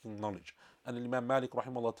when seeking knowledge. And Imam Malik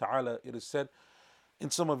rahimahullah ta'ala, it is said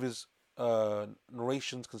in some of his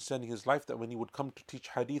narrations concerning his life that when he would come to teach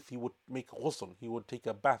hadith, he would make ghusl, he would take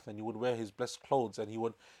a bath, and he would wear his best clothes, and he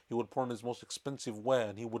would put on his most expensive wear,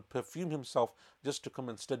 and he would perfume himself just to come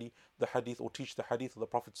and study the hadith or teach the hadith of the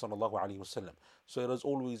Prophet sallallahu alaihi wasallam. So it has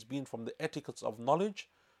always been from the etiquettes of knowledge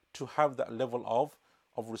to have that level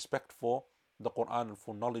of respect for the Quran and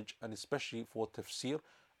for knowledge, and especially for tafsir.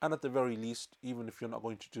 And at the very least, even if you're not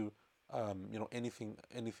going to do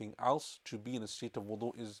anything else, to be in a state of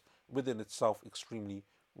wudu is within itself extremely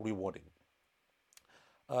rewarding.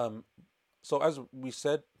 So as we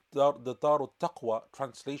said, the Darut Taqwa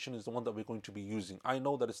translation is the one that we're going to be using. I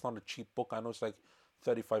know that it's not a cheap book. I know it's like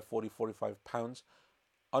 35, 40, 45 pounds.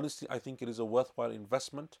 Honestly, I think it is a worthwhile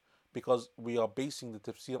investment, because we are basing the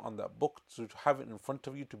tafsir on that book. So to have it in front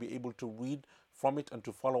of you, to be able to read from it and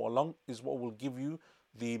to follow along, is what will give you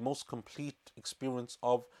the most complete experience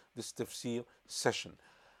of this tafsir session.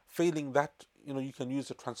 Failing that, you can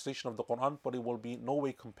use a translation of the Quran, but it will be no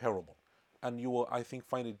way comparable. And you will, I think,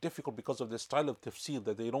 find it difficult because of the style of tafsir,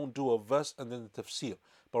 that they don't do a verse and then the tafsir,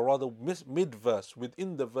 but rather mid-verse,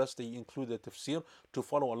 within the verse they include the tafsir. To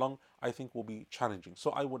follow along, I think, will be challenging.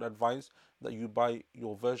 So I would advise that you buy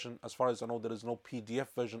your version. As far as I know, there is no PDF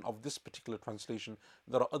version of this particular translation.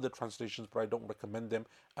 There are other translations, but I don't recommend them.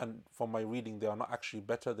 And from my reading, they are not actually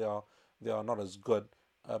better. They are not as good.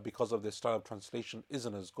 Because of their style of translation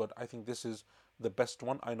isn't as good. I think this is the best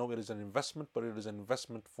one. I know it is an investment, but it is an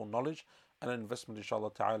investment for knowledge, and an investment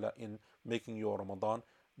inshallah ta'ala in making your Ramadan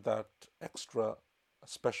that extra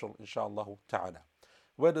special inshallah ta'ala.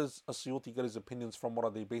 Where does As-Suyuti get his opinions from? What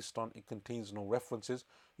are they based on? It contains no references.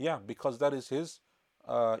 Yeah, because that is his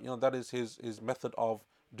his method of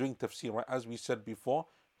doing tafsir, right? As we said before,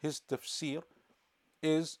 his tafsir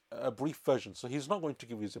is a brief version. So he's not going to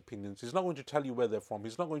give you his opinions. He's not going to tell you where they're from.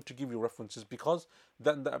 He's not going to give you references, because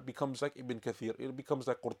then that becomes like Ibn Kathir. It becomes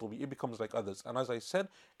like Qurtubi. It becomes like others. And as I said,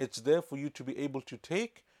 it's there for you to be able to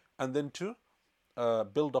take and then to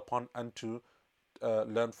build upon and to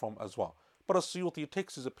learn from as well. But As-Suyuti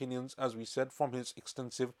takes his opinions, as we said, from his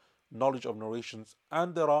extensive knowledge of narrations.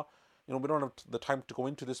 And there are, we don't have the time to go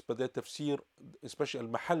into this, but their tafsir, especially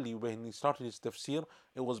Al-Mahalli, when he started his tafsir,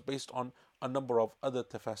 it was based on a number of other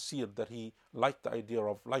tafsir that he liked the idea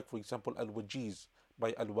of, like for example Al-Wajiz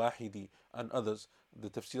by Al-Wahidi and others, the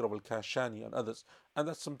tafsir of Al-Kashani and others. And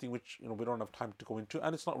that's something which we don't have time to go into,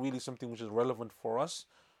 and it's not really something which is relevant for us.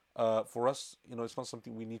 It's not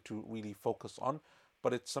something we need to really focus on,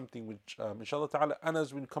 but it's something which inshallah ta'ala, and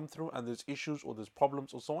as we come through and there's issues or there's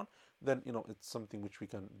problems or so on, then it's something which we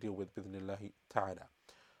can deal with bidhnillahi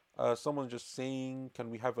ta'ala. Someone just saying, can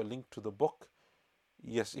we have a link to the book?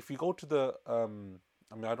 Yes, if you go to the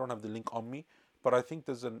I don't have the link on me, but I think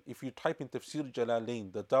if you type in Tafsir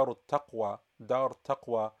Jalalain, the Darut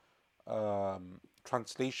Taqwa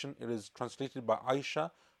translation, it is translated by Aisha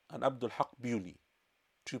and Abdul Haq Bewley.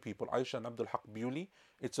 Two people, Aisha and Abdul Haq Bewley.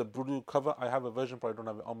 It's a blue cover. I have a version, but I don't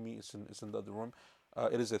have it on me. It's in the other room.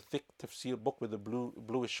 It is a thick tafsir book with a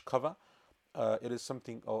bluish cover. It is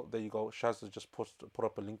something. Oh, there you go. Shaz has just put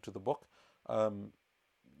up a link to the book. Um,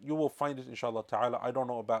 you will find it, inshallah ta'ala. I don't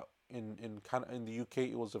know about in the UK.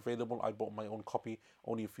 It was available. I bought my own copy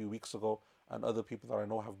only a few weeks ago, and other people that I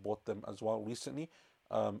know have bought them as well recently.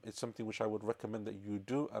 It's something which I would recommend that you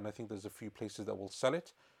do, and I think there's a few places that will sell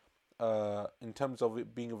it. In terms of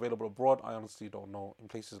it being available abroad, I honestly don't know. In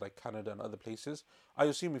places like Canada and other places, I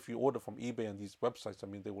assume if you order from eBay and these websites, I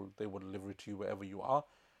mean, they will deliver it to you wherever you are.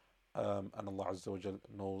 And Allah Azza wa Jal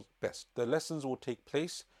knows best. The lessons will take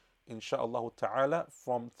place, insha'Allah ta'ala,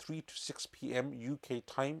 from 3 to 6 p.m. UK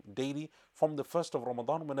time daily from the 1st of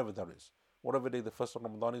Ramadan, whenever there is. Whatever day the 1st of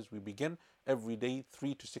Ramadan is, we begin every day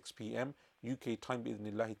 3 to 6 p.m. UK time,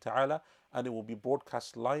 bi'idhnillahi ta'ala, and it will be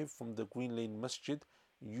broadcast live from the Green Lane Masjid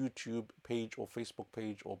YouTube page or Facebook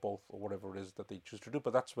page or both or whatever it is that they choose to do.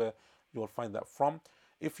 But that's where you'll find that from.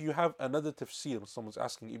 If you have another tafsir, someone's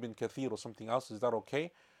asking Ibn Kathir or something else, is that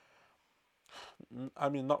okay? I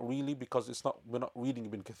mean, not really, because we're not reading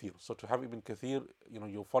Ibn Kathir. So to have Ibn Kathir,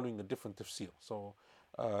 you're following a different tafsir. So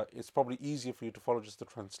it's probably easier for you to follow just the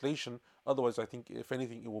translation. Otherwise, I think if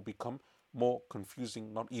anything, it will become more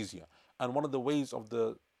confusing, not easier. And one of the ways of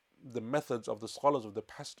the methods of the scholars of the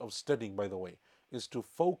past of studying, by the way, is to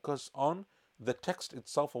focus on the text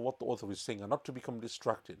itself or what the author is saying and not to become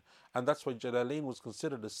distracted. And that's why Jalalain was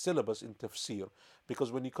considered a syllabus in tafsir,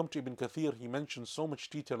 because when you come to Ibn Kathir, he mentions so much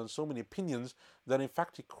detail and so many opinions that in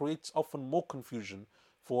fact it creates often more confusion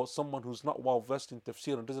for someone who's not well versed in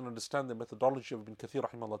tafsir and doesn't understand the methodology of Ibn Kathir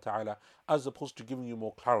rahimahullah ta'ala, as opposed to giving you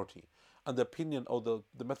more clarity. And the opinion or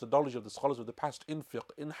the methodology of the scholars of the past in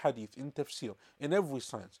fiqh, in hadith, in tafsir, in every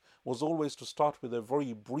science, was always to start with a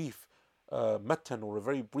very brief matan or a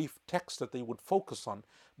very brief text that they would focus on,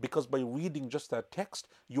 because by reading just that text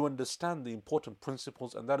you understand the important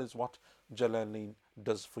principles, and that is what Jalalain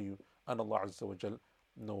does for you, and Allah Azza wa Jal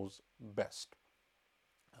knows best.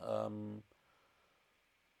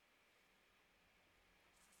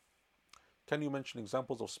 Can you mention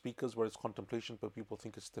examples of speakers where it's contemplation but people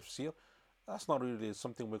think it's tafsir? That's not really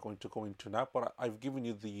something we're going to go into now, but I've given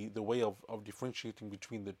you the way of differentiating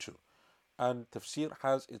between the two. And tafsir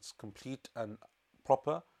has its complete and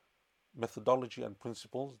proper methodology and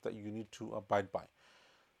principles that you need to abide by.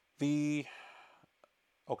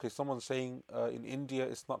 Someone's saying in India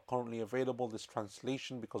it's not currently available, this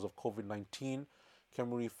translation, because of COVID-19. Can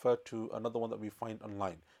we refer to another one that we find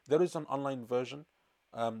online? There is an online version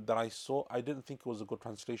that I saw. I didn't think it was a good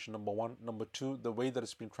translation, number one. Number two, the way that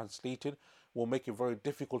it's been translated will make it very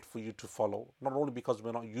difficult for you to follow, not only because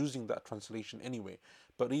we're not using that translation anyway,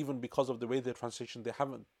 but even because of the way the translation, they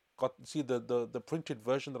haven't got, see, the printed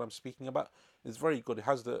version that I'm speaking about is very good. It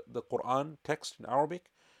has the Quran text in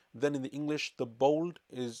Arabic. Then in the English, the bold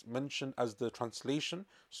is mentioned as the translation,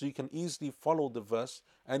 so you can easily follow the verse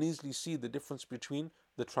and easily see the difference between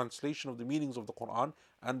the translation of the meanings of the Quran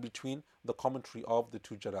and between the commentary of the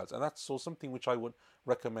two Jalals. And that's so something which I would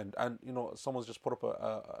recommend. And someone's just put up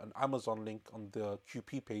an Amazon link on the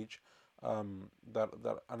QP page, and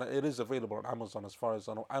it is available on Amazon as far as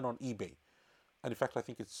I know, and on eBay. And in fact, I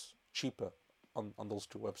think it's cheaper on those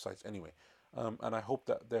two websites anyway. And I hope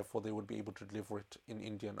that therefore they would be able to deliver it in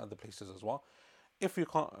India and other places as well. If you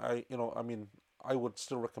can't, I would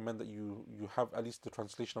still recommend that you have at least the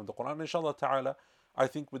translation of the Quran. Inshallah ta'ala, I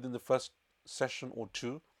think within the first session or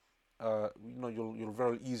two, you'll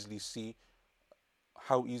very easily see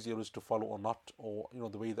how easy it is to follow or not, or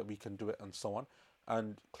the way that we can do it and so on.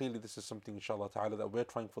 And clearly this is something, inshallah ta'ala, that we're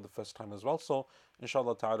trying for the first time as well. So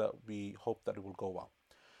inshallah ta'ala, we hope that it will go well.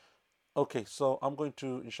 Okay, so I'm going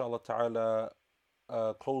to, inshallah ta'ala,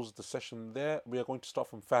 close the session there. We are going to start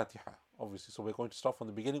from Fatiha, obviously. So we're going to start from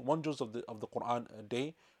the beginning, one juz of the Quran a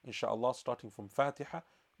day, inshallah, starting from Fatiha,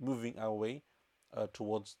 moving our way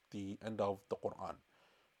towards the end of the Quran.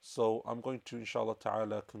 So I'm going to, inshallah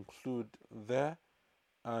ta'ala, conclude there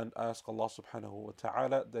and ask Allah subhanahu wa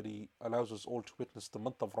ta'ala that He allows us all to witness the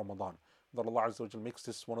month of Ramadan. That Allah Azza wa Jal makes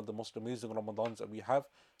this one of the most amazing Ramadans that we have,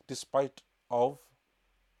 despite of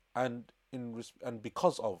and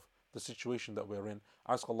because of the situation that we're in.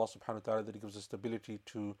 Ask Allah subhanahu wa ta'ala that He gives us the ability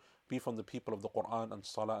to be from the people of the Quran and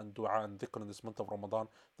Salah and Dua and Dhikr in this month of Ramadan.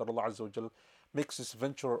 That Allah Azza wa Jal makes this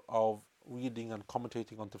venture of reading and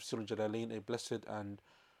commentating on Tafsir al-Jalalain a blessed and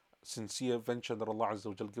sincere venture, that Allah Azza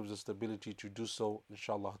wa Jal gives us the ability to do so,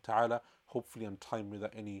 inshallah ta'ala, hopefully on time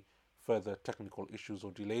without any further technical issues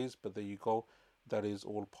or delays. But there you go, that is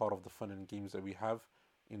all part of the fun and games that we have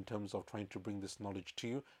in terms of trying to bring this knowledge to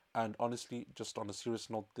you. And honestly, just on a serious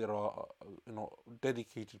note, there are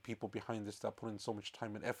dedicated people behind this that put in so much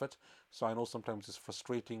time and effort. So I know sometimes it's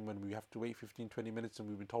frustrating when we have to wait 15, 20 minutes and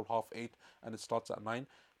we've been told 8:30 and it starts at 9.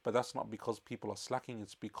 But that's not because people are slacking,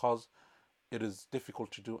 it's because it is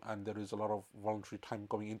difficult to do and there is a lot of voluntary time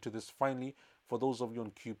going into this. Finally, for those of you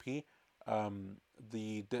on QP, um,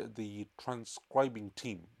 the transcribing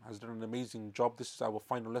team has done an amazing job. This is our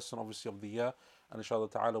final lesson, obviously, of the year, and inshallah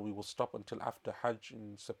ta'ala, we will stop until after Hajj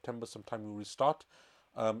in September. Sometime we will restart.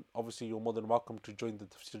 Obviously, you're more than welcome to join the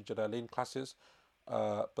Tafsir Jalalain classes.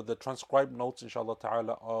 But the transcribed notes, inshallah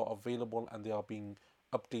ta'ala, are available and they are being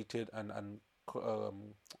updated and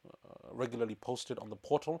um, regularly posted on the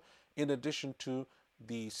portal. In addition to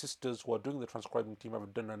the sisters who are doing the transcribing team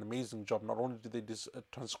have done an amazing job. Not only did they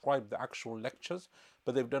transcribe the actual lectures,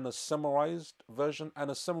 but they've done a summarized version and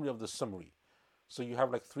a summary of the summary. So you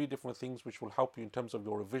have like three different things which will help you in terms of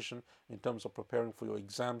your revision, in terms of preparing for your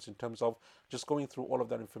exams, in terms of just going through all of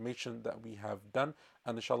that information that we have done.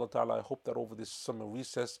 And inshallah ta'ala, I hope that over this summer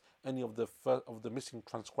recess, any of the missing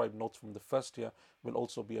transcribed notes from the first year will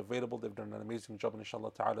also be available. They've done an amazing job, and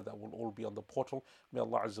inshallah ta'ala, that will all be on the portal. May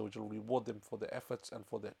Allah Azza wa Jalla reward them for their efforts and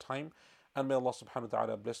for their time. And may Allah subhanahu wa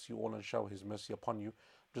ta'ala bless you all and shower His mercy upon you.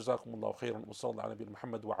 جزاكم الله خيرا وصلى الله على نبينا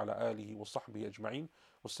محمد وعلى آله وصحبه أجمعين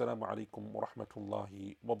والسلام عليكم ورحمة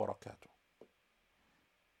الله وبركاته.